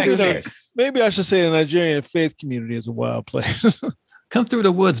What's right back the- here? Maybe I should say the Nigerian faith community is a wild place. Come through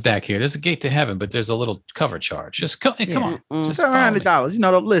the woods back here. There's a gate to heaven, but there's a little cover charge. Just come on. Mm-mm. Just follow me. $700. You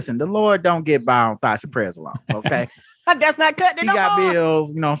know, listen, the Lord don't get by on thoughts and prayers alone. Okay. That's not cutting it He no got more.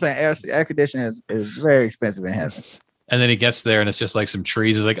 bills, you know what I'm saying? Air conditioning is very expensive in heaven. And then he gets there and it's just like some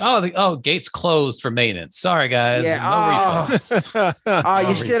trees. He's like, oh, gate's closed for maintenance. Sorry, guys. Yeah, No refunds. Oh,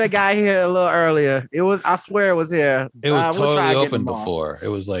 you should have got here a little earlier. I swear it was here. It was We'll try totally to get open them on. before. It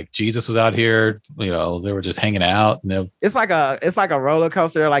was like Jesus was out here. You know, they were just hanging out. And It's like a roller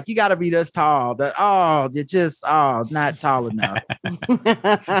coaster. Like you got to be this tall. You're just not tall enough.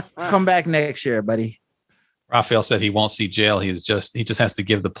 Come back next year, buddy. Raphael said he won't see jail. He just has to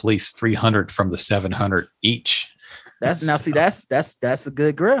give the police 300 from the 700 each. That's a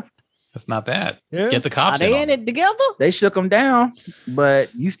good grift. That's not bad. Yeah. Get the Are cops they in. in it together? They shook them down,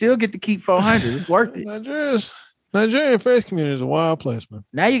 but you still get to keep 400. It's worth it. Nigerian faith community is a wild place, man.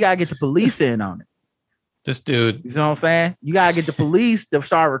 Now you gotta get the police in on it. This dude, You know what I'm saying? You gotta get the police to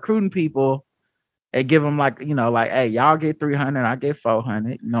start recruiting people and give them like, hey, y'all get 300, I get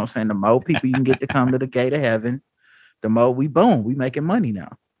 400. You know what I'm saying? The more people you can get to come to the gate of heaven, the more we making money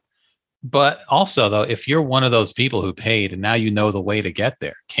now. but also though, if you're one of those people who paid and now you know the way to get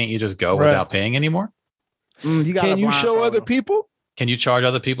there, can't you just go Right. without paying anymore? You gotta Can you show blindfold other them. people? Can you charge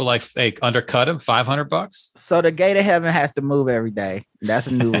other people like fake undercut him $500? So the gate of heaven has to move every day. That's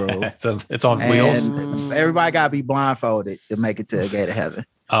a new rule. It's on wheels. And everybody gotta be blindfolded to make it to the gate of heaven.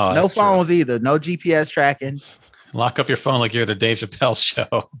 Oh, No that's true. phones either. No GPS tracking. Lock up your phone like you're at a Dave Chappelle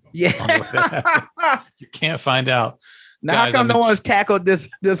show. Yeah. You can't find out. Now how Guys, come I'm no in- one's tackled this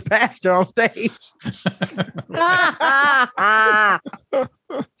pastor on stage?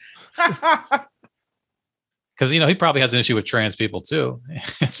 Because he probably has an issue with trans people too.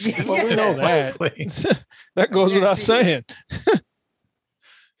 Well, we know that. That goes without saying.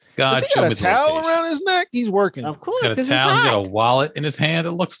 God, Has he show got me a the towel location. around his neck? He's working. Of course. He's got a 'cause towel. it's He's got hot. a wallet in his hand.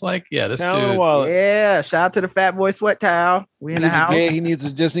 It looks like. Yeah, this Towel in a dude. wallet. Yeah, shout out to the Fat Boy Sweat Towel. We in the house. He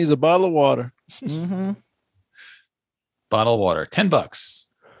just needs a bottle of water. Mhm. Bottle of water, $10.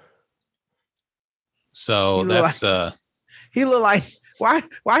 So You look that's He look like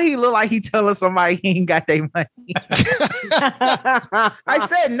why he look like he telling somebody he ain't got their money. I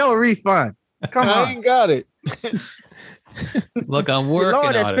said no refund. Come I on. ain't got it. look, I'm The working Lord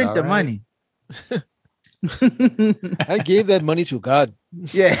on has it. spent all the right? money. I gave that money to God.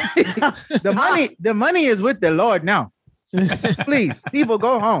 Yeah. the money is with the Lord now. Please, people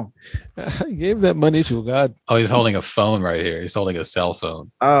go home. I gave that money to God. Oh, he's holding a phone right here. He's holding a cell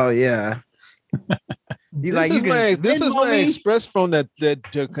phone. Oh yeah. He's like, you can this is Venmo my me. express phone that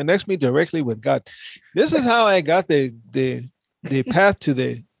connects me directly with God. This is how I got the path to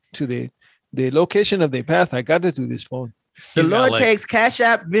the location of the path. I got it through this phone. The He's got, Lord like- takes Cash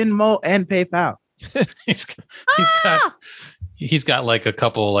App, Venmo, and PayPal. He's got like a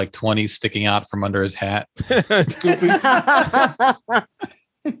couple like 20s sticking out from under his hat.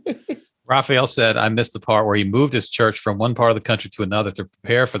 Raphael said, I missed the part where he moved his church from one part of the country to another to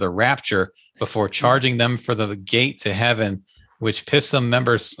prepare for the rapture before charging them for the gate to heaven, which pissed some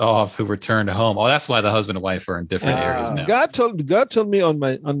members off who returned home. Oh, that's why the husband and wife are in different areas now. God told me on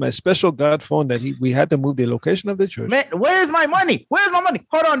my special God phone that we had to move the location of the church. Man, where's my money? Where's my money?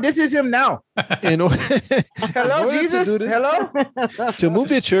 Hold on, this is him now. In order, Hello, in order Jesus. To, do this, Hello. to move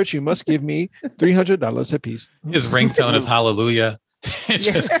the church, you must give me $300 a piece. His ringtone is hallelujah. It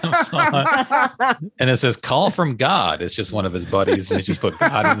just comes on. And it says call from God. It's just one of his buddies. And he just put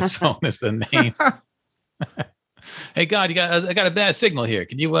God on his phone as the name. Hey God, I got a bad signal here.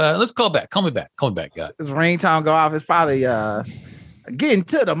 Can you let's call back. Call me back, God. His ringtone go off. It's probably getting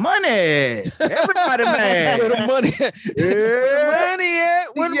to the money. Everybody Where the man. money at? Yeah.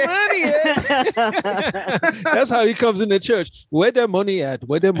 Where the Yeah. money at? That's how he comes in the church. Where the money at?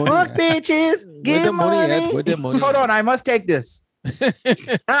 Where the money What at? bitches? Where Get the money money. at? Where the money Hold at? on, I must take this.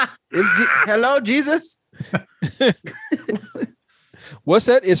 Hello, Jesus. What's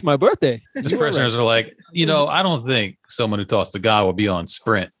that? It's my birthday. These prisoners are like, I don't think someone who talks to God will be on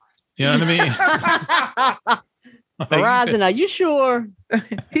Sprint. You know what I mean? Verizon, are you sure?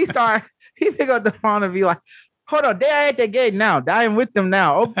 He pick up the phone and be like, hold on, they're at the gate now. I am with them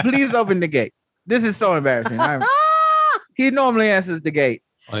now. Oh, please open the gate. This is so embarrassing. He normally answers the gate.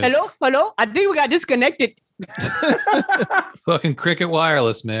 Hello? I think we got disconnected. Fucking Cricket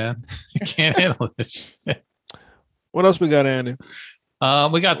Wireless, man. You can't handle this shit. What else we got, Andy?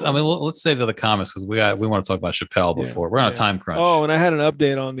 Let's save the comments because we want to talk about Chappelle before. We're on a time crunch. Oh, and I had an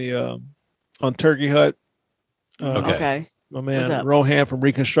update on the on Turkey Hut. Okay. My man Rohan from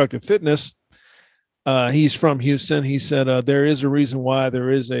Reconstructed Fitness. He's from Houston. He said there is a reason why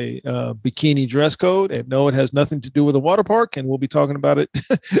there is a bikini dress code, and no, it has nothing to do with a water park, and we'll be talking about it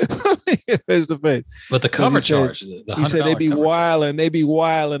face to face. But the cover charge, he said they be wilding.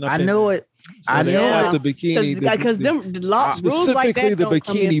 I knew it. So I know the bikini because them rules like that specifically the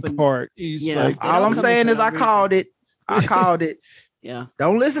bikini part. He's like, all I'm saying is I called it. Yeah.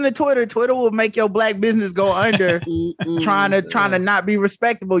 Don't listen to Twitter. Twitter will make your black business go under. trying to not be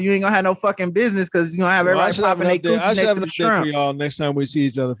respectable. You ain't gonna have no fucking business because you gonna have everybody popping their coochie I should have an next to update for y'all next time we see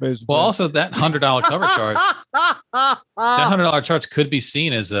each other face to face. Well, also that $100 cover charge. That $100 charge could be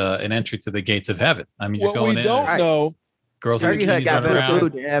seen as an entry to the gates of heaven. I mean, you're going in. We don't know. Girls Turkey Hut got running better around.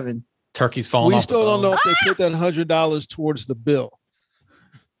 food than heaven. Turkey's falling off. We still don't know if they put that $100 towards the bill.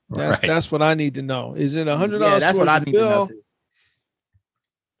 That's what I need to know. Is it $100 that's towards what I the need to know bill? too.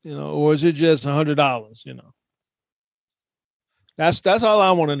 Or is it just $100? That's all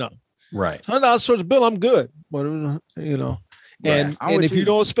I want to know. Right. $100 towards the bill, I'm good. But and if you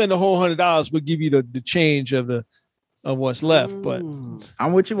don't spend the whole $100, we'll give you the change of what's left. But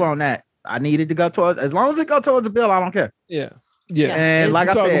I'm with you on that. I needed to go towards, as long as it go towards the bill, I don't care. Yeah. And like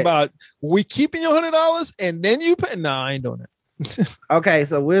I said, about we keeping your $100 and then you pay. Nah, I ain't doing that. Okay,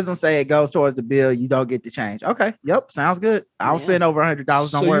 so wisdom say it goes towards the bill. You don't get the change. Okay, yep, sounds good. I'll spend over $100.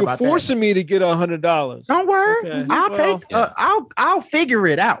 Don't worry about that. You're forcing me to get $100. Don't worry. Okay. I'll figure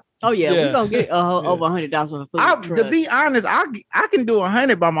it out. Oh yeah, we're gonna get over $100 worth of food. To be honest, I can do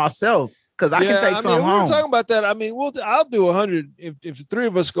 100 by myself because I can take some home. We're talking about that. I mean, I'll do 100 if the three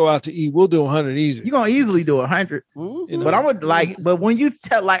of us go out to eat. We'll do 100 easy. You're gonna easily do 100. But I would but when you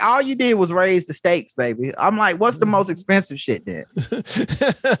tell all you did was raise the stakes, baby. I'm like, what's the most expensive shit then?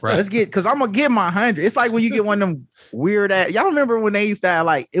 Right. Let's get because I'm gonna get my 100. It's like when you get one of them weird ass. Y'all remember when they used to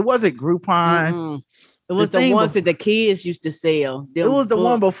have it wasn't Groupon. It was the ones that the kids used to sell. It was the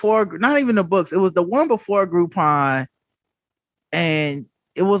one before, not even the books. It was the one before Groupon, and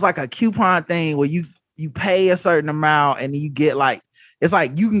it was like a coupon thing where you pay a certain amount and you get it's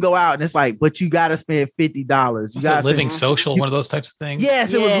like you can go out and it's like, but you got to spend $50. Was it Living Social, one of those types of things?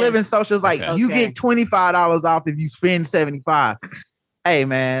 Yes, it was Living Social. It's like you get $25 off if you spend $75. Hey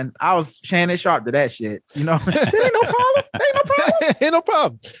man, I was Shannon Sharp to that shit. There ain't no problem. Ain't no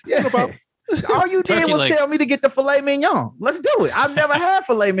problem. Yeah, no problem. All you did was tell me to get the filet mignon. Let's do it. I've never had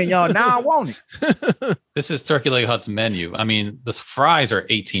filet mignon. Now I want it. This is Turkey Leg Hut's menu. I mean, the fries are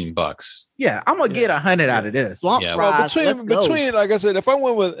 $18. Yeah, I'm gonna get 100 out of this. Swamp fries. Between, like I said, if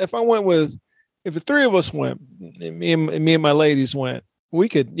the three of us went, me and my ladies went, we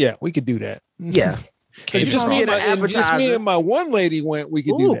could do that. Yeah. Just me and my one lady went, we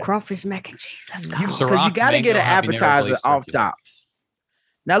could do that. Crawfish mac and cheese. Let's go. Because you got to get an appetizer off tops.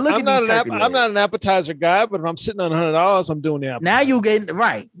 Now look I'm not an appetizer guy, but if I'm sitting on $100, I'm doing the appetizer. Now you getting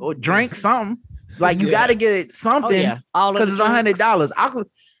right or drink something. Like you got to get it something because it's $100.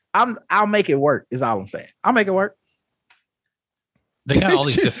 I'll make it work. Is all I'm saying. I'll make it work. They got all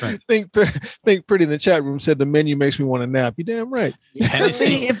these different. think Pretty in the chat room said the menu makes me want to nap. You damn right. Because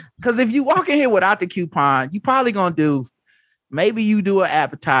if you walk in here without the coupon, you probably gonna do. Maybe you do an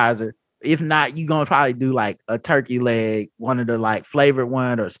appetizer. If not, you're gonna probably do like a turkey leg, one of the flavored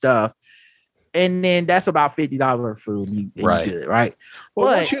one or stuff. And then that's about $50 food. Right. Good, right.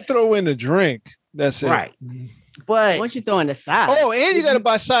 Well, once you throw in a drink, that's it. Right. But once you throw in the side. Oh, and you gotta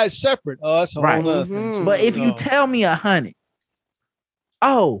buy sides separate. Oh, that's a whole other thing. But if you tell me 100,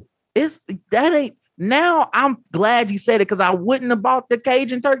 now I'm glad you said it because I wouldn't have bought the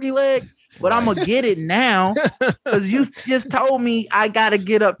Cajun turkey leg. But I'm gonna get it now because you just told me I gotta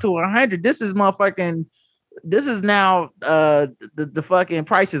get up to 100. This is now the fucking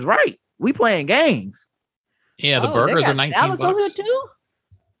Price is Right. We playing games. Yeah, the burgers are $19. Over here too?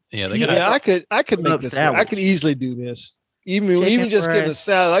 Yeah, I could make this. I could easily do this. Even just get a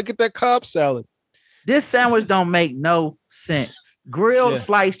salad. I get that Cobb salad. This sandwich don't make no sense. Grilled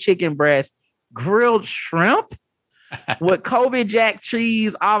sliced chicken breast, grilled shrimp. With Kobe Jack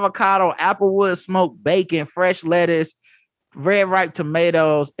cheese, avocado, applewood smoked bacon, fresh lettuce, red ripe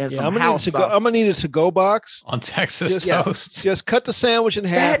tomatoes, and Yeah, some I'm gonna house need sauce. I'm gonna need a to-go box. On Texas Yeah. toast. Just cut the sandwich in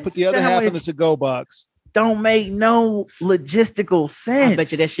half, That put the other half in the sandwich- to-go box. Don't make no logistical sense. I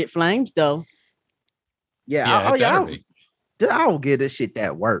bet you that shit flames though. Yeah, Yeah, it better I'll, be. I'll give this shit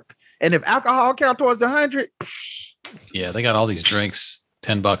that work. And if alcohol count towards 100, Yeah, they got all these drinks,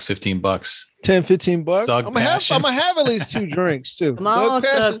 $10, $15. 10, 15 bucks. Thug I'm gonna Passion. have at least 2 drinks too. Come on,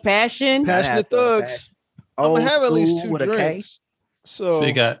 Passion, Thug Passion. Passionate Thug thugs. I'm gonna have at least 2 drinks. So So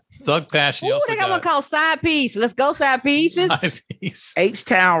you got Thug Passion. You Ooh, also they got one got called Side Piece. Let's go, Side Pieces. Side Piece.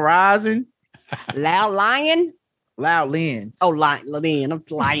 H-Town Rising, Loud Lion. Loud Lynn. Oh, Lion. I'm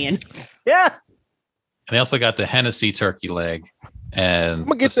lying. Yeah. And they also got the Hennessy turkey leg and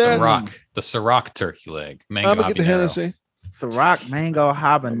I'ma get the that. Ciroc turkey leg. Mango I'm gonna get the habanero. Hennessy. Ciroc Mango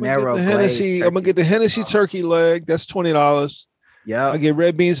I'm gonna get Habanero. the Hennessy. I'm gonna get the Hennessy turkey leg. That's $20. I Yeah. get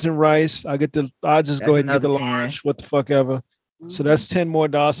red beans and rice. I just That's go ahead and get the another 10. large. What the fuck ever. So that's 10 more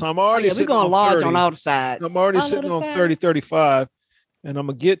dollars. So I'm Oh, already yeah, we're sitting going on large 30. on all the sides. I'm already All sitting the on sides. 30, 35, and I'm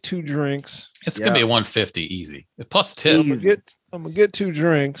gonna get 2 drinks. It's gonna be a 150 easy. Plus tip. Easy. I'm gonna get 2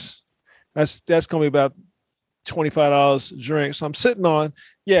 drinks. That's gonna be about $25 a drink. So I'm sitting on,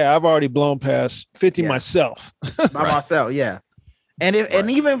 I've already blown past 50 Yeah. myself. By myself, yeah. And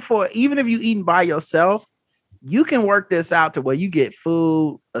even if you eating by yourself, you can work this out to where you get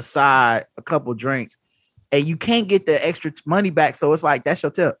food aside, a couple drinks, and you can't get the extra money back. So it's like that's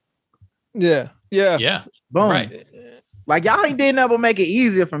your tip. Yeah. Yeah. Boom. Right. Like y'all ain't did nothing but make it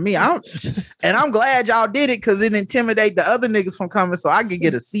easier for me. And I'm glad y'all did it because it intimidate the other niggas from coming so I could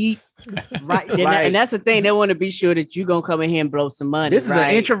get a seat. Right. And, Right. and that's the thing. They want to be sure that you're going to come in here and blow some money. This is right?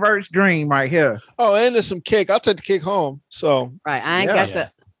 an introvert's dream right here. Oh, and there's some cake. I'll take the cake home. So Right. I ain't Yeah. got Yeah.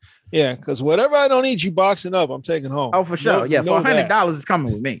 the. yeah, because whatever I don't eat you boxing up, I'm taking home. Oh, for sure. Know- Yeah, know for $100 is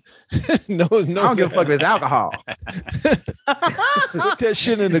coming with me. that. no, I don't give a fuck if it's alcohol. Put that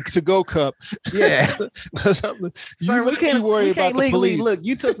shit in the to-go cup. Yeah. Sir, Sir, we can't about the legally police. look.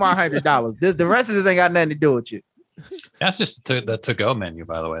 You took my $100. The rest of this ain't got nothing to do with you. That's just the to-go menu,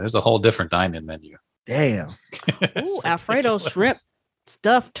 by the way. There's a whole different dine-in menu. Damn. Ooh, Alfredo shrimp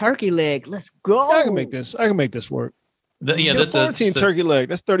stuffed turkey leg. Let's go. I can make this. I can make this work. The The Florentine turkey leg.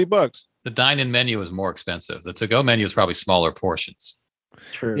 That's $30. the dine-in menu is more expensive. The to-go menu is probably smaller portions.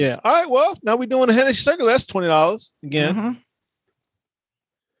 True. Yeah. All right. Well, now we're doing the Hennessy turkey. That's $20 again. Mhm.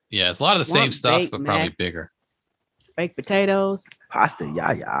 Yeah, it's a lot of the same One stuff, baked but probably mac. bigger. Baked potatoes. Pasta.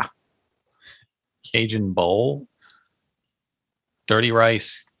 Yeah. Cajun bowl, dirty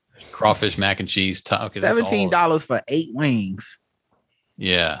rice, crawfish mac and cheese. Okay, that's all. $17 for 8 wings.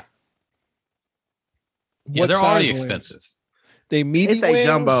 Yeah. Yeah, What they're size already wings? expensive. They medium say wings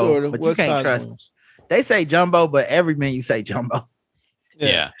jumbo, or but you what can't size trust- wings? They say jumbo, but every menu say jumbo.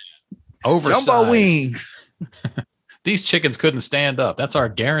 Yeah. Oversized. Jumbo wings. These chickens couldn't stand up. That's our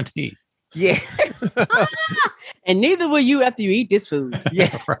guarantee. Yeah. And neither will you after you eat this food.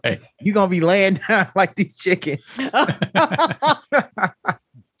 Yeah. Right. You're going to be laying down like these chickens.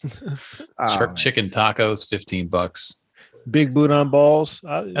 Oh, man. Chicken tacos, $15. Big boudin balls.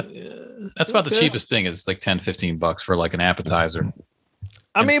 That's about the Okay. cheapest thing. It's like $10, $15 for like an appetizer.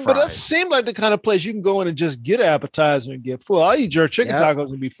 I and mean, but that fries. seemed like the kind of place you can go in and just get an appetizer and get full. I'll eat jerk chicken Yep.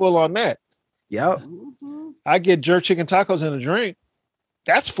 tacos and be full on that. Yep. Mhm. I get jerk chicken tacos and a drink.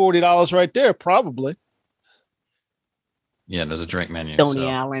 That's $40 right there, probably. Yeah, there's a drink menu. Stony so-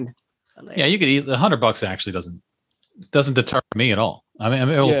 Island. Yeah, you could eat $100 actually doesn't deter me at all. I mean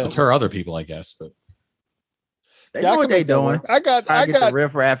it'll Yeah. deter other people, I guess, but They Yeah, I know what can they make that doing. work. I Trying to get the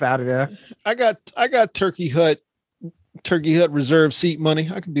riffraff out of there. got Turkey Hut reserve seat money.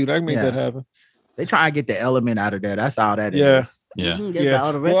 I can do that. I can make Yeah. that happen. They trying to get the element out of there. That's all that is. Yeah. yeah. Mhm, that's Yeah.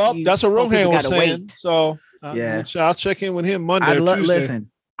 all the rest Well, of you that's what poor Rohan people was gotta saying. wait. So Yeah. I'll check in with him Monday. or Tuesday.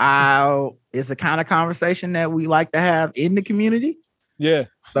 Listen. It's the kind of conversation that we like to have in the community. Yeah.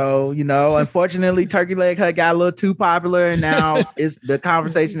 So, unfortunately, Turkey Leg Hut got a little too popular, and now the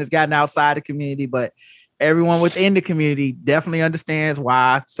conversation has gotten outside the community. But everyone within the community definitely understands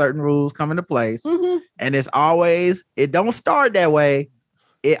why certain rules come into place. Mhm. And it don't start that way.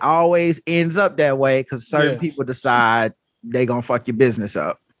 It always ends up that way because certain Yeah. people decide they gonna fuck your business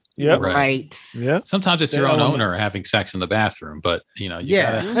up. Yep. Right. Right. Yeah. Sometimes it's The your own element. owner having sex in the bathroom, but you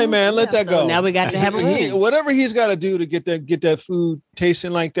Yeah. gotta, Hey man, let that So go. now we got to have a rule. Whatever he's got to do to get that food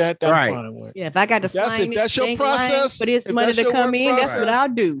tasting like that. That's Right. fine with. Yeah, if I got to That's- slang if that's your this dang line process, for this if money that's to your come work in, that's what process. I'll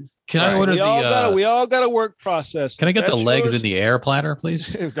do. Can I order we all got to work process. can I get the That's legs yours. in the air platter,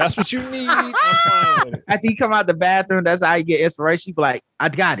 please? If that's what you need, I'm fine with it. After you come out the bathroom, that's how you get inspiration. You be like, I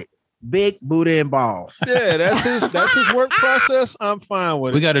got it. big booty and balls. Yeah, that's his work process. I'm fine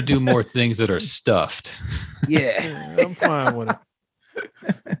with it. We got to do more things that are stuffed. Yeah. I'm fine with it.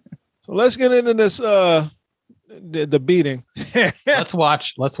 So let's get into this the beating. Let's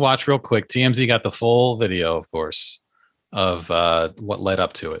watch real quick. TMZ got the full video, of course, of what led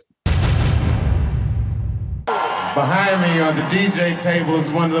up to it. Behind me on the DJ table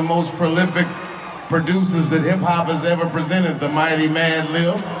is one of the most prolific producers that hip hop has ever presented, the mighty Mad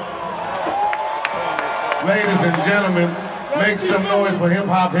Lib. Ladies and gentlemen, make some noise for hip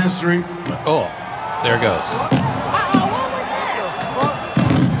hop history. Oh, there it goes.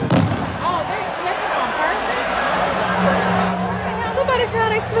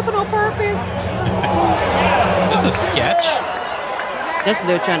 Slipping on purpose. Is this a sketch? That's what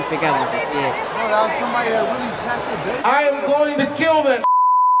they're trying to figure out what this is. No, that was somebody that really tackled Dave. I am going to kill that.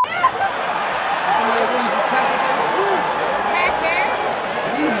 Somebody that really just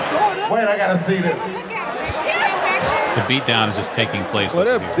tackled. Wait, I gotta see this. The beatdown is just taking place. Well,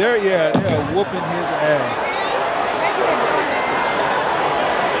 over here. they're whooping his ass.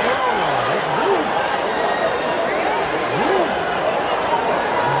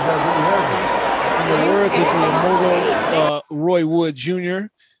 In the words of the immortal Roy Wood Jr.,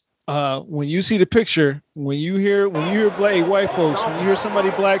 when you see the picture, when you hear black white folks, when you hear somebody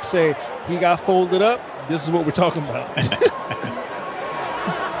black say he got folded up, this is what we're talking about.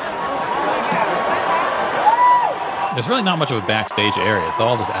 There's really not much of a backstage area. It's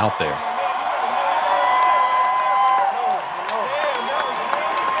all just out there.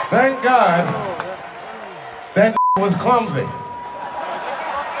 Thank God that was clumsy.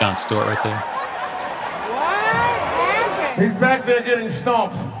 John Stewart right there. He's back there getting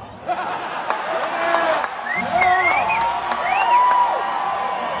stomped.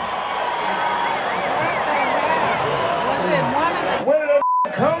 Where did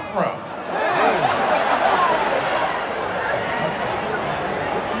that come from?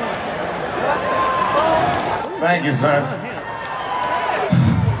 Thank you, son.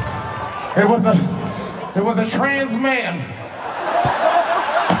 It was a trans man.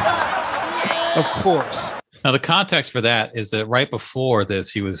 Of course. Now, the context for that is that right before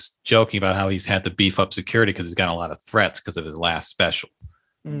this, he was joking about how he's had to beef up security because he's got a lot of threats because of his last special.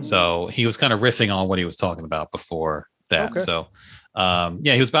 So he was kind of riffing on what he was talking about before that. Okay. So,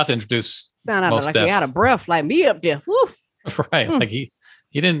 he was about to introduce. Sound like he out of breath, like me up there. Woo. Right, like he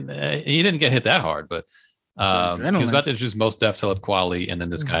didn't get hit that hard, but he was about to introduce Mos Def, Talib Kweli, and then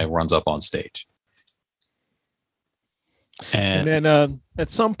this guy runs up on stage. And then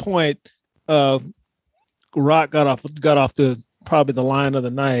at some point, Rock got off probably the line of the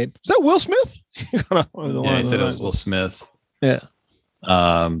night. Was that Will Smith? He said it was Will Smith. Yeah.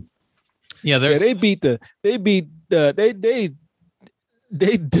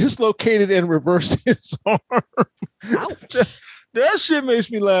 They dislocated and reversed his arm. That shit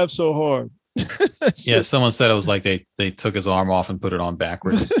makes me laugh so hard. Yeah, someone said it was like they took his arm off and put it on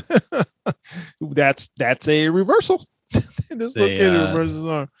backwards. That's a reversal. Dislocated and reversed his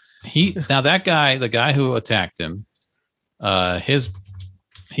arm. The guy who attacked him,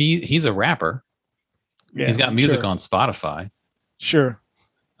 he's a rapper. Yeah, he's got music on Spotify. Sure.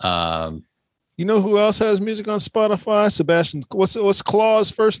 You know who else has music on Spotify? Sebastian. What's Claw's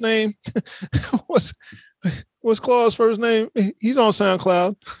first name? What's Claw's first name? He's on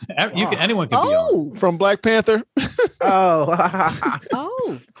SoundCloud. Anyone can be on. From Black Panther. Oh,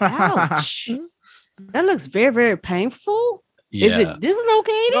 ouch. That looks very, very painful. Yeah. Is it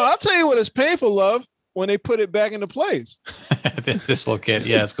dislocated? No, I'll tell you what it's painful, love, when they put it back into place. It's dislocated.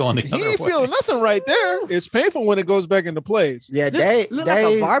 Yeah, it's going the other way. He ain't feeling nothing right there. It's painful when it goes back into place. Yeah, look like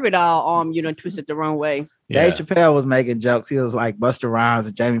a Barbie doll arm, twisted the wrong way. Yeah. Dave Chappelle was making jokes. He was like Busta Rhymes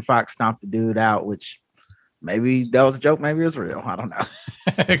and Jamie Foxx stomped the dude out, which maybe that was a joke. Maybe it was real. I don't know.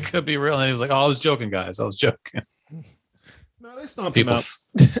 It could be real. And he was like, I was joking, guys. I was joking. No, they stomped him out.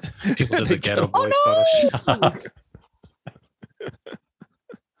 People did the Ghetto Boys Photoshop.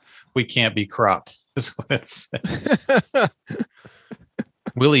 We can't be cropped, is what it says.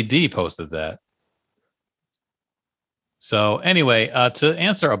 Willie D posted that. So anyway, to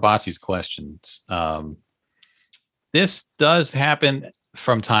answer Abbasi's questions, this does happen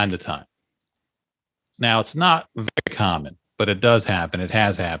from time to time. Now, it's not very common, but it does happen. It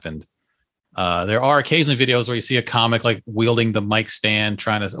has happened. There are occasionally videos where you see a comic like wielding the mic stand,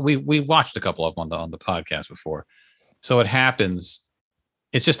 trying to. We watched a couple of them on the podcast before, so it happens.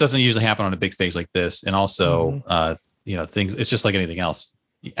 It just doesn't usually happen on a big stage like this, and also, things. It's just like anything else.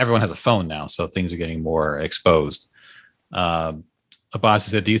 Everyone has a phone now, so things are getting more exposed. Abbasi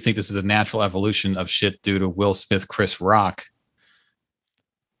said, "Do you think this is a natural evolution of shit due to Will Smith, Chris Rock?"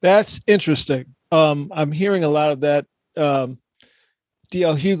 That's interesting. I'm hearing a lot of that. DL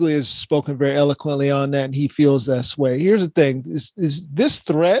Hughley has spoken very eloquently on that, and he feels that way. Here's the thing: is this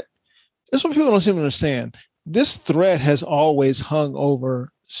threat? This is what people don't seem to understand. This threat has always hung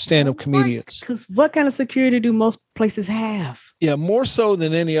over stand-up comedians. Because what kind of security do most places have? Yeah, more so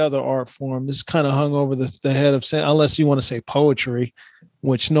than any other art form. This kind of hung over the head of, unless you want to say poetry,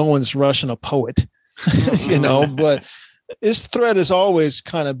 which no one's rushing a poet, but this threat has always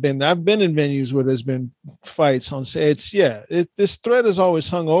kind of been, I've been in venues where there's been fights on say this threat has always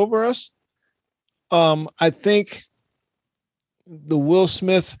hung over us. I think the Will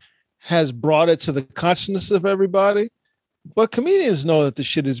Smith has brought it to the consciousness of everybody, but comedians know that the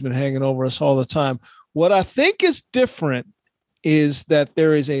shit has been hanging over us all the time. What I think is different is that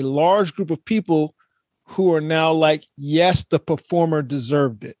there is a large group of people who are now like, yes, the performer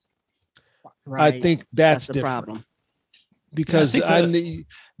deserved it. Right. I think that's the different. Problem. Because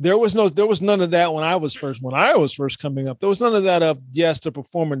there was none of that when I was first coming up. There was none of that of, yes, the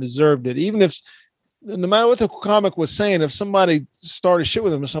performer deserved it. Even if, no matter what the comic was saying, if somebody started shit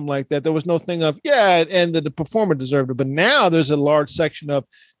with him or something like that, there was no thing of, and the performer deserved it. But now there's a large section of,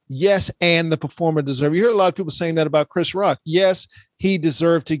 yes, and the performer deserved it. You hear a lot of people saying that about Chris Rock. Yes, he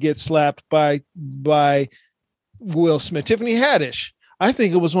deserved to get slapped by Will Smith. Tiffany Haddish, I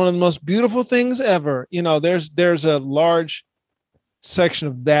think it was one of the most beautiful things ever. There's a large section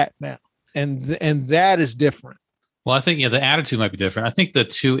of that now, and that is different. Well, I think the attitude might be different. I think the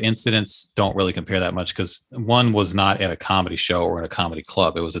two incidents don't really compare that much because one was not at a comedy show or in a comedy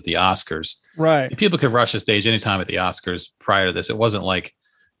club. It was at the Oscars. Right. And people could rush the stage anytime at the Oscars prior to this. It wasn't like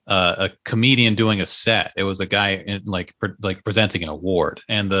a comedian doing a set. It was a guy presenting an award,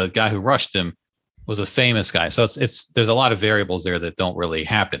 and the guy who rushed him was a famous guy. So there's a lot of variables there that don't really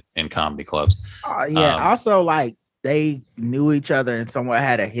happen in comedy clubs. Also, like, they knew each other and somewhat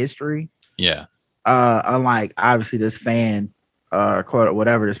had a history. Yeah. Unlike obviously this fan, quote,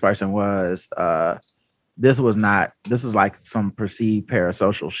 whatever this person was, this was like some perceived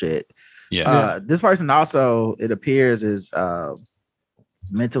parasocial shit. Yeah. This person also, it appears, is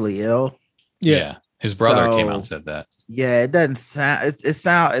mentally ill. Yeah. His brother came out and said that. Yeah, it doesn't sound. It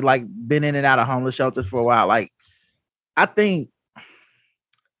sound like been in and out of homeless shelters for a while. Like, I think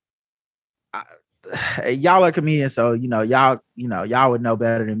y'all are comedians, so y'all would know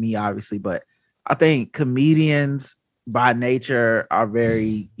better than me, obviously. But I think comedians by nature are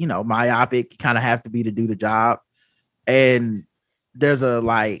very myopic. You kind of have to be to do the job, and there's a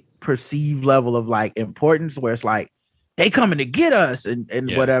like perceived level of like importance where it's like they coming to get us and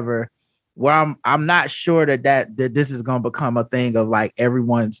whatever. Where I'm not sure that this is going to become a thing of like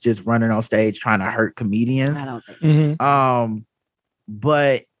everyone's just running on stage trying to hurt comedians. I don't think so.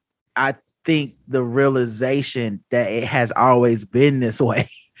 But I think the realization that it has always been this way.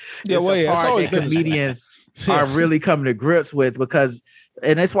 Yeah, it's always been comedians are really coming to grips with, because,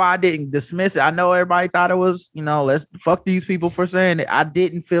 and that's why I didn't dismiss it. I know everybody thought it was, let's fuck these people for saying it. I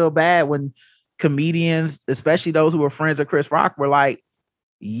didn't feel bad when comedians, especially those who were friends of Chris Rock, were like,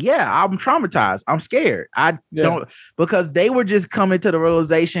 yeah, I'm traumatized. I'm scared. I don't, because they were just coming to the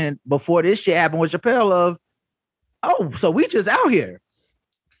realization before this shit happened with Chappelle of, oh, so we just out here.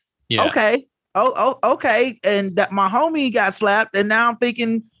 Yeah. Okay. Okay. And that my homie got slapped, and now I'm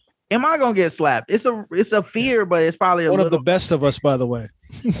thinking, am I gonna get slapped? It's a fear, but it's probably one of the best of us, by the way.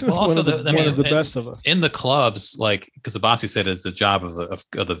 Well, also, one of the best of us in the clubs, like, because Abbasi said it's the job of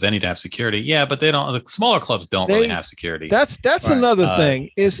the venue to have security. Yeah, but they don't. The smaller clubs don't really have security. That's right. Another thing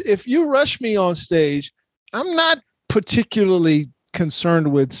is, if you rush me on stage, I'm not particularly concerned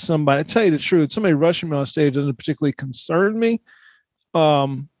with somebody. I tell you the truth, somebody rushing me on stage doesn't particularly concern me.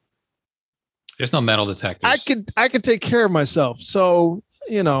 There's no metal detectors. I could take care of myself. So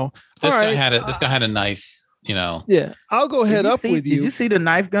this guy had a knife. Yeah, I'll go head up with you. Did you see the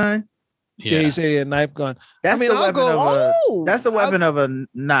knife gun? Yeah, he's a knife gun. That's the weapon of a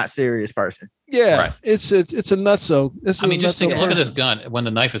not serious person. Yeah, right. It's a nutso. Just look at this gun. When the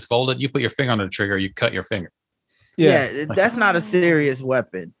knife is folded, you put your finger on the trigger, you cut your finger. Yeah, that's not a serious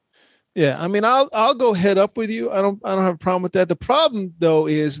weapon. Yeah, I'll go head up with you. I don't have a problem with that. The problem though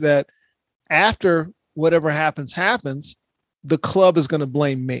is that after whatever happens, the club is going to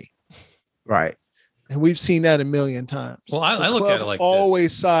blame me. Right. And we've seen that a million times. Well, I look at it like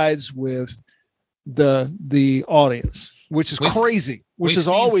always sides with the audience, which is crazy. Which is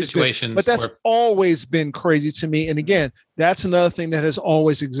always situations, but that's always been crazy to me. And again, that's another thing that has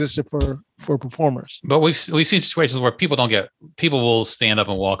always existed for performers. But we've seen situations where people will stand up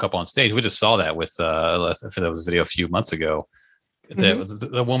and walk up on stage. We just saw that with if there was a video a few months ago.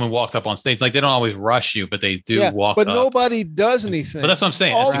 the woman walked up on stage. Like they don't always rush you, but they do walk but up. nobody does anything. But that's what I'm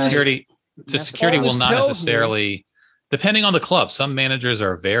saying. Security will not necessarily, depending on the club. Some managers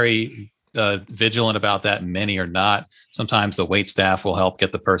are very vigilant about that. Many are not. Sometimes the wait staff will help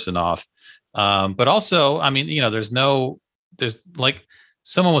get the person off. But also, I mean, there's like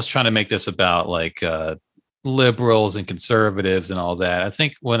someone was trying to make this about like liberals and conservatives and all that. I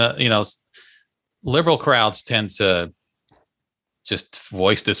think when, liberal crowds tend to just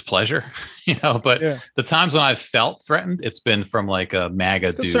voice displeasure, but the times when I've felt threatened, it's been from like a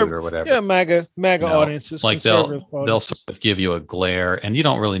MAGA dude or whatever. Yeah, MAGA audiences. Like they'll sort of give you a glare and you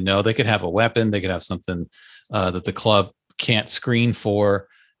don't really know. They could have a weapon. They could have something that the club can't screen for.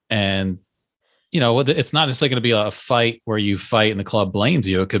 And, it's not necessarily going to be a fight where you fight and the club blames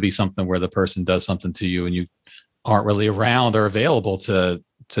you. It could be something where the person does something to you and you aren't really around or available to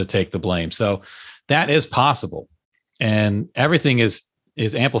take the blame. So that is possible. And everything is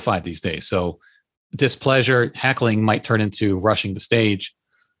amplified these days. So displeasure, heckling might turn into rushing the stage.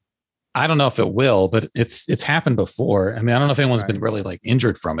 I don't know if it will, but it's happened before. I mean, I don't know if anyone's been really like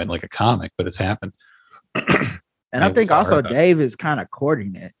injured from it, like a comic, but it's happened. And I think also Dave is kind of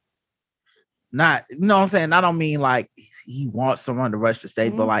courting it. Not, you know what I'm saying? I don't mean like he wants someone to rush the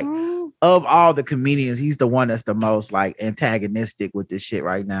stage, but like of all the comedians, he's the one that's the most like antagonistic with this shit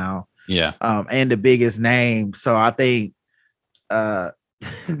right now. Yeah. And the biggest name. So I think not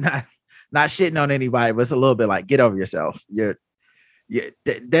shitting on anybody, but it's a little bit like, get over yourself.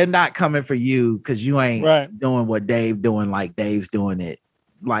 They're not coming for you because you ain't doing what Dave doing like Dave's doing it.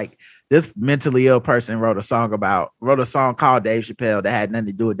 Like this mentally ill person wrote a song called Dave Chappelle that had nothing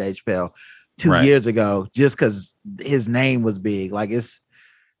to do with Dave Chappelle 2 years ago, just because his name was big. Like it's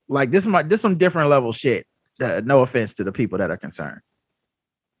like this some different level shit. No offense to the people that are concerned.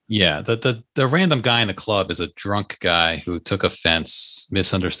 Yeah, the random guy in the club is a drunk guy who took offense,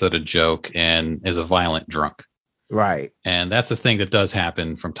 misunderstood a joke, and is a violent drunk. Right. And that's a thing that does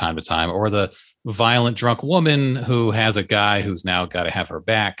happen from time to time. Or the violent drunk woman who has a guy who's now got to have her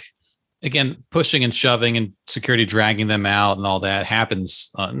back. Again, pushing and shoving and security dragging them out and all that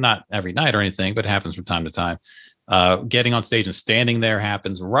happens, not every night or anything, but happens from time to time. Getting on stage and standing there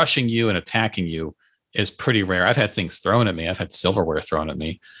happens. Rushing you and attacking you is pretty rare. I've had things thrown at me. I've had silverware thrown at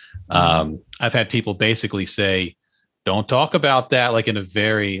me. I've had people basically say, don't talk about that, like in a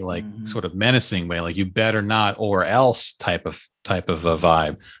very like sort of menacing way, like you better not, or else type of a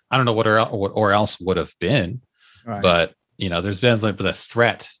vibe. I don't know what or else would have been, but there's been like a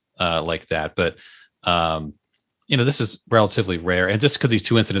threat like that. But this is relatively rare. And just because these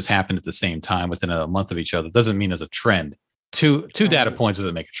two incidents happened at the same time within a month of each other doesn't mean there's a trend. Two data points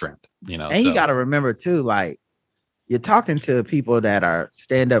doesn't make a trend. And you got to remember too, like you're talking to people that are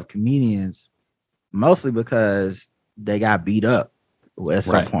stand-up comedians mostly because they got beat up at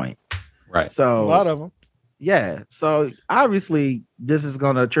some point. Right. So a lot of them. Yeah. So obviously this is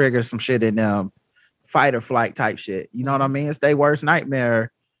going to trigger some shit in them, fight or flight type shit. You know what I mean? It's their worst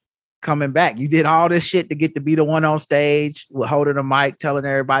nightmare coming back. You did all this shit to get to be the one on stage with holding a mic, telling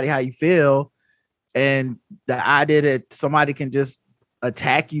everybody how you feel. And the idea that somebody can just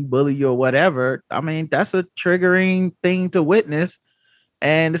attack you, bully you or whatever, I mean, that's a triggering thing to witness.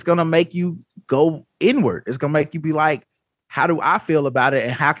 And it's going to make you go inward. It's going to make you be like, how do I feel about it?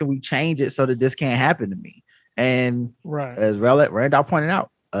 And how can we change it so that this can't happen to me? And as Randolph pointed out,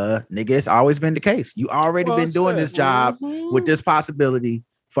 nigga, it's always been the case. You already been doing this job with this possibility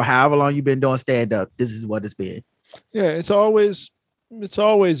for however long you've been doing stand-up. This is what it's been. Yeah, it's always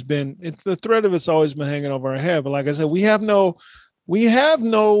been, the threat of it's always been hanging over our head. But like I said, we have no,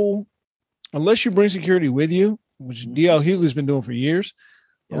 unless you bring security with you, which DL Hughley's been doing for years,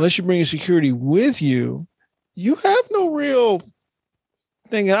 unless you bring security with you, you have no real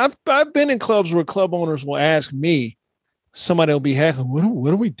thing. And I've been in clubs where club owners will ask me, somebody will be heckling, what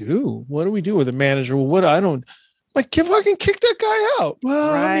do we do? What do we do with the manager? Well, like, if I can kick that guy out.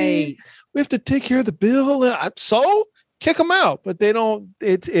 Well, I mean, we have to take care of the bill. And so kick them out. But they don't,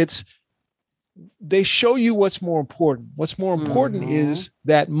 they show you what's more important. What's more important is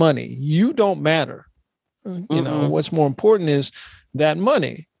that money. You don't matter. You know, what's more important is that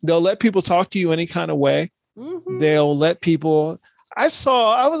money. They'll let people talk to you any kind of way. They'll let people, I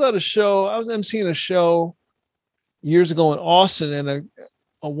was at a show, I was emceeing a show years ago in Austin, and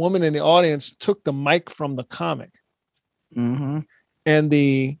a woman in the audience took the mic from the comic. And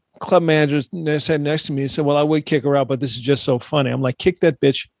the club manager said next to me, he said, well, I would kick her out, but this is just so funny. I'm like, kick that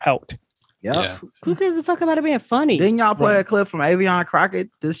bitch out. Yeah. Who gives a fuck about it being funny? Didn't y'all play a clip from Avion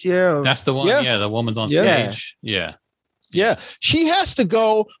Crockett this year? That's the one. Yeah, the woman's on stage. Yeah. She has to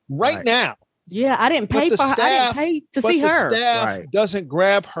go right now. Yeah, I didn't pay But for her. I didn't pay to see her. The staff Right. doesn't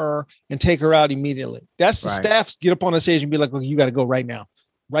grab her and take her out immediately. That's the Right. staff get up on the stage and be like, "Well, you got to go right now."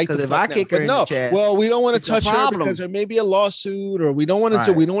 Right. Because the if fuck I now. kick her But in no, the chest, well, we don't want to it's a touch her problem. because there may be a lawsuit, or we don't want to.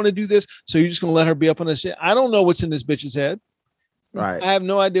 Right. We don't want to do this. So you're just gonna let her be up on the shit. I don't know what's in this bitch's head. right? I have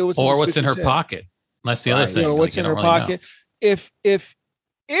no idea what's Or in this what's in her bitch's head. pocket. That's the other Right. thing. You know, what's Like, in you her don't really know. pocket.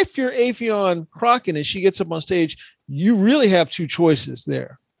 If you're Afion Crockett and she gets up on stage, you really have two choices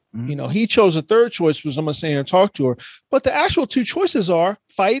there. Mhm. You know, he chose a third choice, was I'm gonna say and talk to her. But the actual two choices are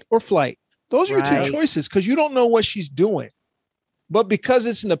fight or flight. Those are your Right. two choices because you don't know what she's doing. But because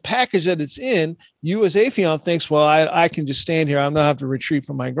it's in the package that it's in, you as Afion thinks, well, I can just stand here. I'm not have to retreat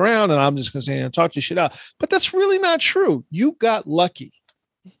from my ground, and I'm just gonna stand here and talk this shit out. But that's really not true. You got lucky.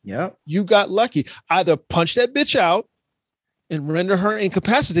 Yep. You got lucky. Either punch that bitch out and render her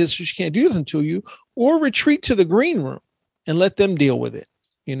incapacitated so she can't do anything to you, or retreat to the green room and let them deal with it.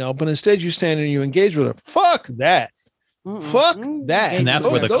 You know, but instead you stand and you engage with her. Fuck that. Fuck that. And that's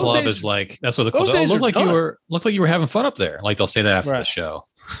Those- where the those club days- is like. That's where the those club. Oh, days looked are like you done. were having fun up there. Like they'll say that after the Right. show.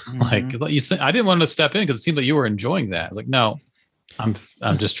 Mhm. Like you said, I didn't want to step in because it seemed like you were enjoying that. I was like, no, I'm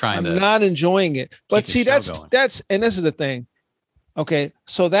just trying I'm to. not enjoying it. But the see, show that's going. and this is the thing. Okay,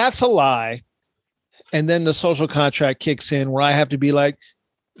 so that's a lie. And then the social contract kicks in where I have to be like,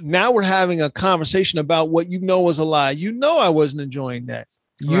 now we're having a conversation about what you know was a lie. You know I wasn't enjoying that.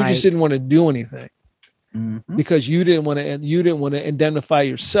 You Right. just didn't want to do anything Mhm. because you didn't want to indemnify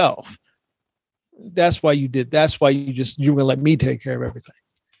yourself. That's why you did. That's why you were gonna let me take care of everything.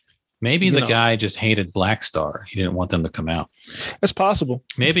 Maybe you the know. guy just hated Black Star. He didn't want them to come out. That's possible.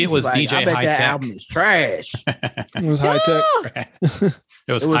 Maybe it was Like, DJ I bet High that Tech. album is trash. It was high tech.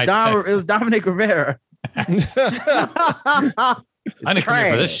 It was It was High Tech. It was Dominic Rivera. I didn't come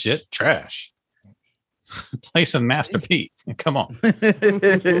here for this shit. Trash. Play some Master Pete. Come on.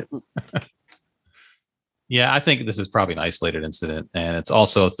 Yeah, I think this is probably an isolated incident. And it's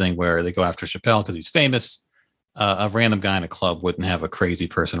also a thing where they go after Chappelle because he's famous. A random guy in a club wouldn't have a crazy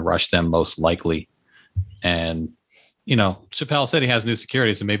person rush them, most likely. And, you know, Chappelle said he has new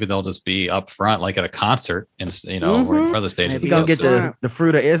security, so maybe they'll just be up front, like at a concert, and, you know, or in front of the stage. Maybe He gonna get So- the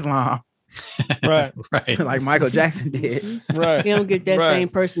fruit of Islam Right. like right. Michael Jackson did. Right. You don't get that Right. same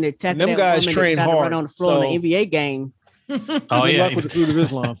person that tackled Them that guys woman train that got to run hard, on the floor in so- the NBA game. Oh, Good yeah. luck with the food of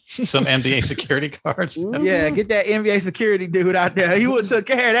Islam. Some NBA security guards. Mhm. Yeah, get that NBA security dude out there. He would have took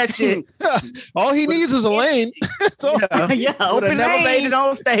care of that shit. All he needs is a lane. That's all. Yeah, Yeah, would have open never made lane. it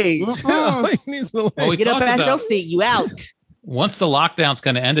on stage. All Mhm. he needs is a lane. Well, we Get up talked out your about seat. You out. once the lockdowns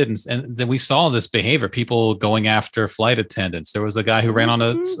kind of ended, and then we saw this behavior, people going after flight attendants. There was a guy who ran on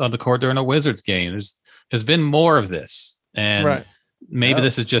the court during a Wizards game. There's been more of this, and Right. maybe Yep.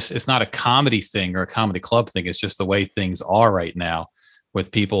 this is just, it's not a comedy thing or a comedy club thing. It's just the way things are right now,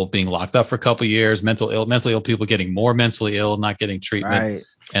 with people being locked up for a couple of years, mentally ill people getting more mentally ill, not getting treatment, Right.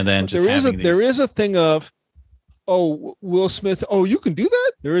 and then just having these, there is a thing of, oh, Will Smith, oh, you can do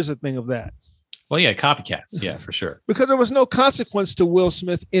that? There is a thing of that. well, yeah, copycats, yeah, for sure. Because there was no consequence to Will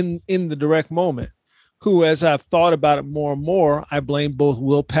Smith in the direct moment. Who, as I've thought about it more and more, I blame both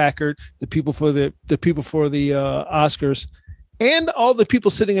Will Packard, the people for the Oscars, and all the people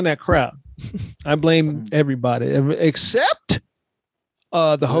sitting in that crowd. I blame everybody except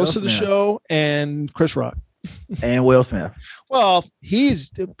the host of the Smith. show and Chris Rock. And Will Smith. Well,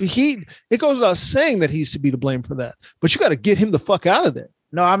 it goes without saying that he's to be to blame for that, but you got to get him the fuck out of there.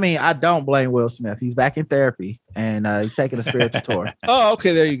 No, I mean, I don't blame Will Smith. He's back in therapy and he's taking a spiritual tour. Oh,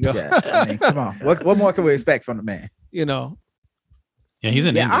 okay, there you go. Yeah, I mean, come on. What more can we expect from the man? You know, Yeah, he's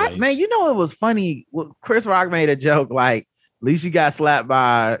in Yeah, India. man, you know it was funny. Chris Rock made a joke like, at least you got slapped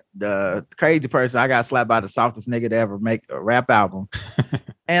by the crazy person. I got slapped by the softest nigga to ever make a rap album.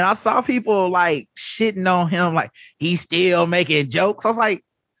 And I saw people like shitting on him, like he's still making jokes. I was like,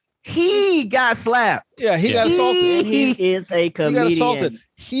 he got slapped. yeah, he Yeah. got assaulted. He is a He got comedian. assaulted.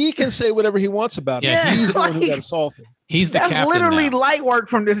 He can say whatever he wants about it. Yeah, He's the one who like- got assaulted. He's the That's captain literally now. light work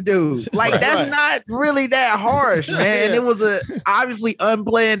from this dude. Like Right. that's Right. not really that harsh, man. Yeah. It was a obviously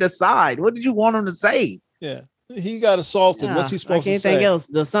unplanned aside. What did you want him to say? Yeah, he got assaulted. Yeah, What's he supposed like to anything say? else,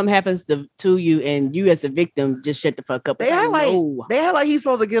 though, something happens to you, and you as a victim just shut the fuck up. They had like No. they had like he's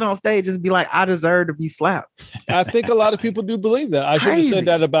supposed to get on stage and be like, I deserve to be slapped. I think a lot of people do believe that. I should have Crazy. said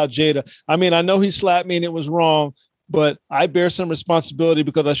that about Jada. I mean, I know he slapped me and it was wrong, but I bear some responsibility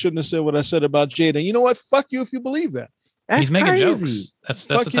because I shouldn't have said what I said about Jada. You know what? Fuck you if you believe that. That's He's making crazy. jokes. That's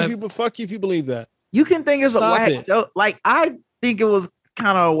the Fuck you, type. fuck you if you believe that. You can think it's a Stop whack it. joke. Like I think it was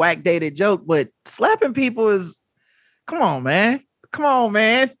kind of a whack dated joke, but slapping people is come on, man. Come on,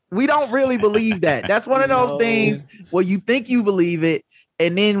 man. We don't really believe that. That's one of those No. things where you think you believe it,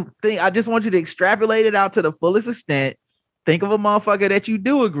 and then I just want you to extrapolate it out to the fullest extent. Think of a motherfucker that you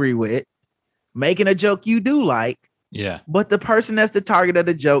do agree with, making a joke you do like. Yeah. But the person that's the target of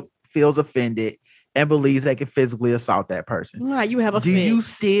the joke feels offended and believes they can physically assault that person. Right, you have a Do you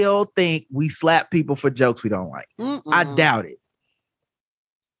still think we slap people for jokes we don't like? I doubt it.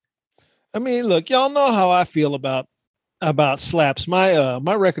 I mean, look, y'all know how I feel about slaps.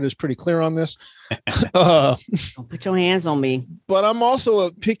 My record is pretty clear on this. Don't put your hands on me. But I'm also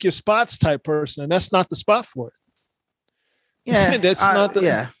a pick your spots type person, and that's not the spot for it. Yeah, It's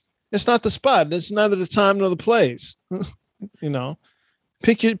not the spot. It's neither the time nor the place. You know,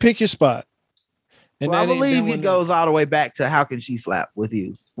 pick your spot. And well, I believe it goes all the way back to how can she slap with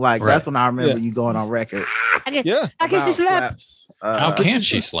you? Like that's when I remember you going on record. Yeah, how can she slap? How can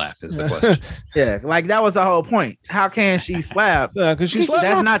she slap is the question. Yeah, like that was the whole point. How can she slap? Because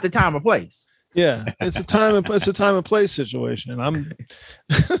that's not the time or place. Yeah, it's a time and place situation.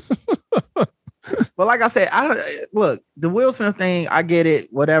 But like I said, I don't look the Will Smith thing. I get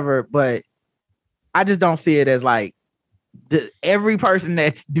it, whatever, but I just don't see it as like every person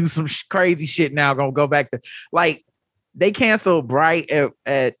that do some crazy shit now gonna go back to like they canceled Bright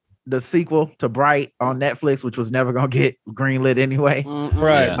at the sequel to Bright on Netflix, which was never gonna get greenlit anyway.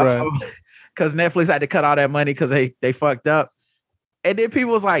 Right. Because Netflix had to cut all that money because they fucked up. And then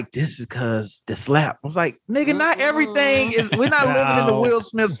people was like, this is because the slap. I was like, nigga, not everything is, we're not living in the Will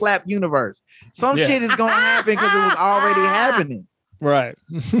Smith slap universe. Some shit is going to happen because it was already happening. Right.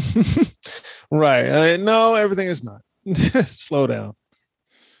 Right. No, everything is not. Slow down.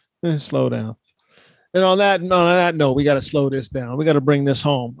 Slow down. And on that note, we got to slow this down. We got to bring this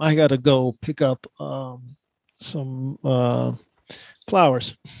home. I got to go pick up some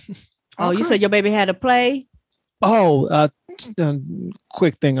flowers. Oh, you said your baby had a play? Oh,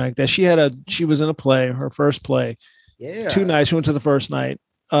 quick thing like that. She was in a play, her first play. Yeah. 2 nights. She went to the first night.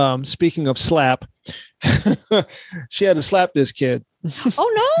 Speaking of slap, she had to slap this kid.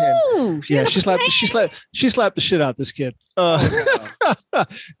 Oh no! She slapped the shit out this kid.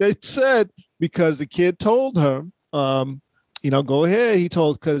 They said because the kid told her, go ahead. He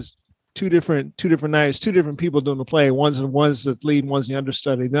told because two different nights, 2 different people doing the play. One's the lead, one's the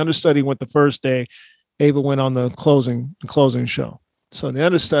understudy. The understudy went the first day. Ava went on the closing show. So the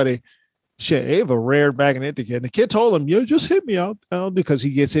understudy, Ava reared back and hit the kid. And the kid told him, "You just hit me out," because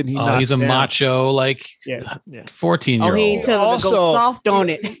he gets hit. And he's a down. Macho, 14-year-old. He ain't telling him to go soft on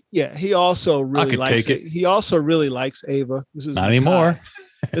it. Yeah, he also really likes it. He also really likes Ava. This is not anymore.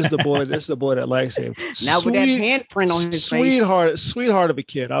 This is the boy. This is the boy that likes Ava. Now with that handprint on his face. Sweetheart of a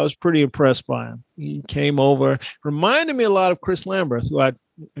kid. I was pretty impressed by him. He came over, reminded me a lot of Chris Lambert, who I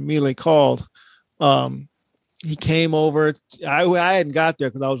immediately called. He came over. I hadn't got there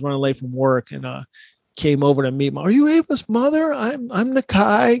because I was running late from work, and came over to meet. Are you Ava's mother? I'm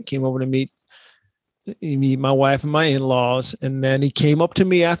Nakai. Came over to meet my wife and my in-laws, and then he came up to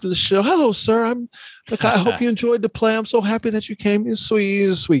me after the show. "Hello, sir. I'm Nakai. I hope you enjoyed the play. I'm so happy that you came. He's sweet.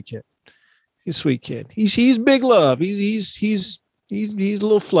 He's a sweet kid. He's a sweet kid. He's big love. He's a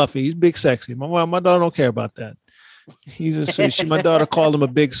little fluffy. He's big sexy. My daughter don't care about that. He's a sweet. My daughter called him a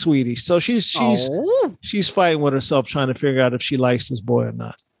big sweetie. So she's fighting with herself, trying to figure out if she likes this boy or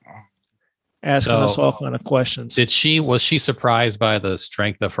not. Asking us all kind of questions. Was she surprised by the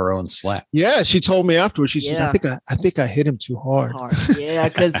strength of her own slap? Yeah, she told me afterwards. She said, "I think I hit him too hard." Yeah,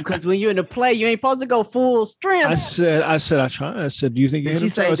 because when you're in a play, you ain't supposed to go full strength. I said, I tried. I said, "Do you think you hit him?"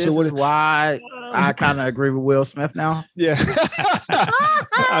 Say, this is why I kind of agree with Will Smith now. Yeah.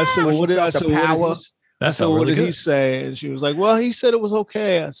 I said, "Well, what did I say?" What did he say? And she was like, "Well, he said it was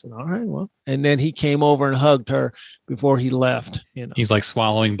okay." I said, "All right, well." And then he came over and hugged her before he left. He's like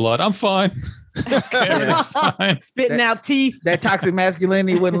swallowing blood. I'm fine. Fine. Spitting out teeth. That toxic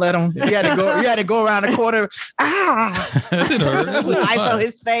masculinity wouldn't let him. You had to go around the corner. That didn't hurt. Ice on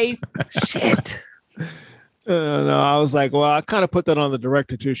his face. Shit. No, I was like, well, I kind of put that on the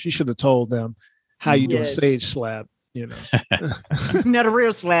director too. She should have told them how you do a stage slap. Not a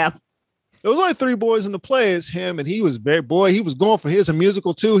real slap. There was only 3 boys in the play. It's him, and he was he was going for his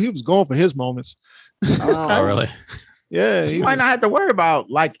musical too. He was going for his moments. Oh, really? Yeah. He might not have to worry about,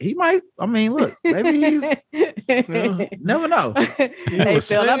 he might, look, maybe he's, never know. Hey,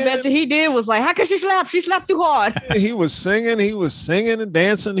 Phil, I bet you he did was like, how can she slap? She slapped too hard. He was singing and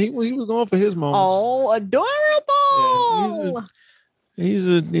dancing. He was going for his moments. Oh, adorable.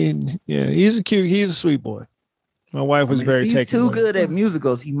 Yeah, he's a cute, he's a sweet boy. My wife was very he's taken. too with good it. at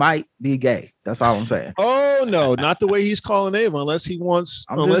musicals. He might be gay. That's all I'm saying. Oh no, not the way he's calling Ava. Unless he wants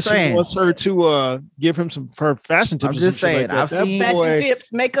her to give him some fashion tips. I'm just saying. Like I've seen Fashion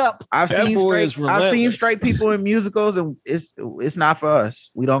tips, makeup. I've seen straight people in musicals, and it's not for us.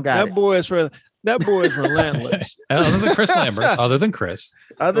 We don't got that boy is relentless. Other than Chris Lambert. Other than Chris.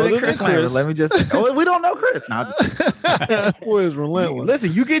 Other than Chris Lambert, let me just. We don't know Chris. No, that boy is relentless.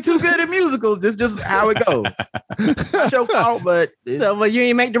 Listen, you get too good at musicals. This is just how it goes. Not your fault, but you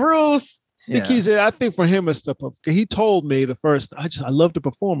ain't make the rules. I think for him it's he told me the first. I love to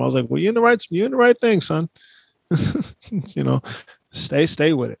perform. I was like, well, you're in the right thing, son.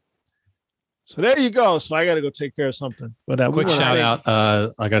 Stay with it. So there you go. So I got to go take care of something. But quick shout out.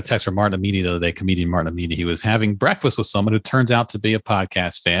 I got a text from Martin Amini the other day, comedian Martin Amini. He was having breakfast with someone who turns out to be a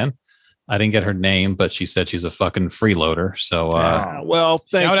podcast fan. I didn't get her name, but she said she's a fucking freeloader. So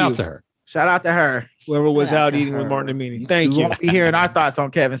shout out to her. Shout out to her. Whoever was out eating with Martin Amini. Thank you. Won't be hearing our thoughts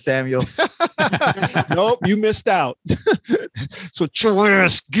on Kevin Samuels. Nope, you missed out. So your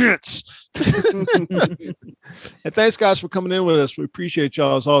ass gets. And thanks, guys, for coming in with us. We appreciate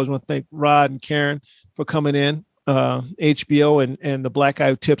y'all. As always, I want to thank Rod and Karen for coming in. HBO and the Black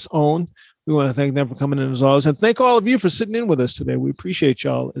Eye Tips own. We want to thank them for coming in as always. And thank all of you for sitting in with us today. We appreciate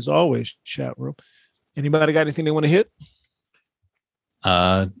y'all as always, chat room. Anybody got anything they want to hit?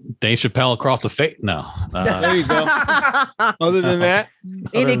 Dave Chappelle across the face. No. There you go. Other than that,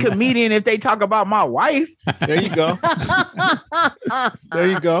 any comedian, if they talk about my wife, there you go. There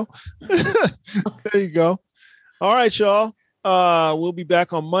you go. There you go. All right, y'all. We'll be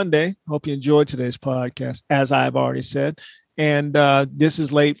back on Monday. Hope you enjoyed today's podcast, as I've already said. And this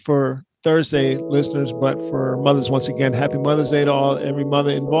is late for Thursday listeners, but for mothers, once again, happy Mother's Day to every mother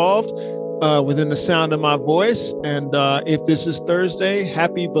involved. Within the sound of my voice. And if this is Thursday,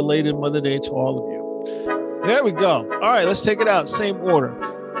 happy belated Mother Day to all of you. There we go. All right, let's take it out. Same order.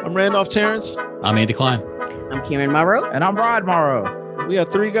 I'm Randolph Terrence. I'm Andy Klein. I'm Karen Morrow. And I'm Rod Morrow. We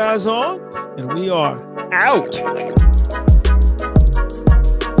have 3 guys on, and we are out.